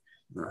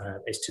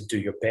 Is to do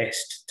your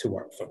best to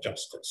work for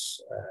justice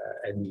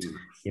and,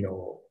 you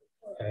know,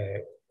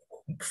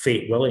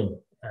 fate willing,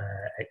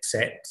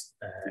 accept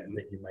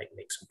that you might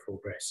make some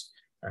progress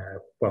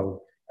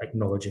while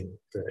acknowledging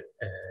that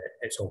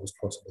it's always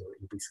possible that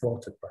you'll be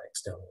thwarted by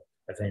external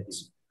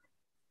events.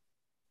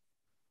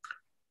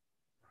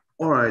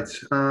 All right.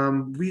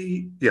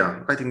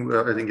 I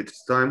think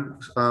it's time.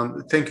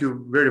 Thank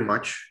you very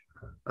much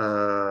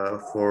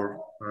for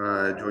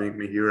joining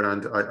me here,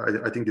 and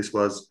I think this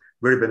was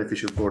very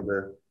beneficial for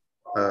the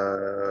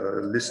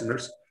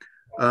listeners.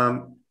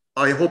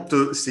 I hope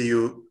to see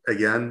you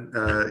again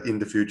in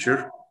the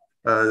future.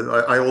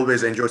 I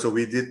always enjoy, so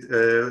we did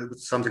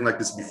something like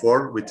this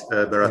before with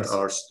Berat,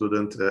 our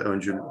student,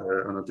 Öncül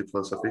Analytic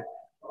Philosophy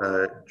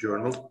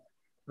journal.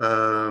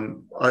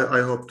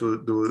 I hope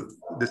to do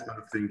this kind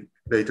of thing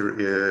later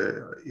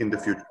in the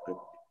future.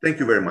 Thank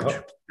you very much.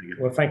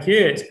 Well, thank you.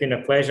 It's been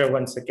a pleasure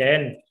once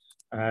again.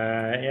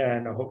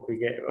 And I hope we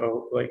get,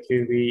 like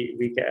you,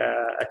 we get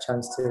a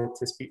chance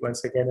to speak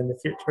once again in the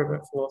future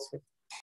about philosophy.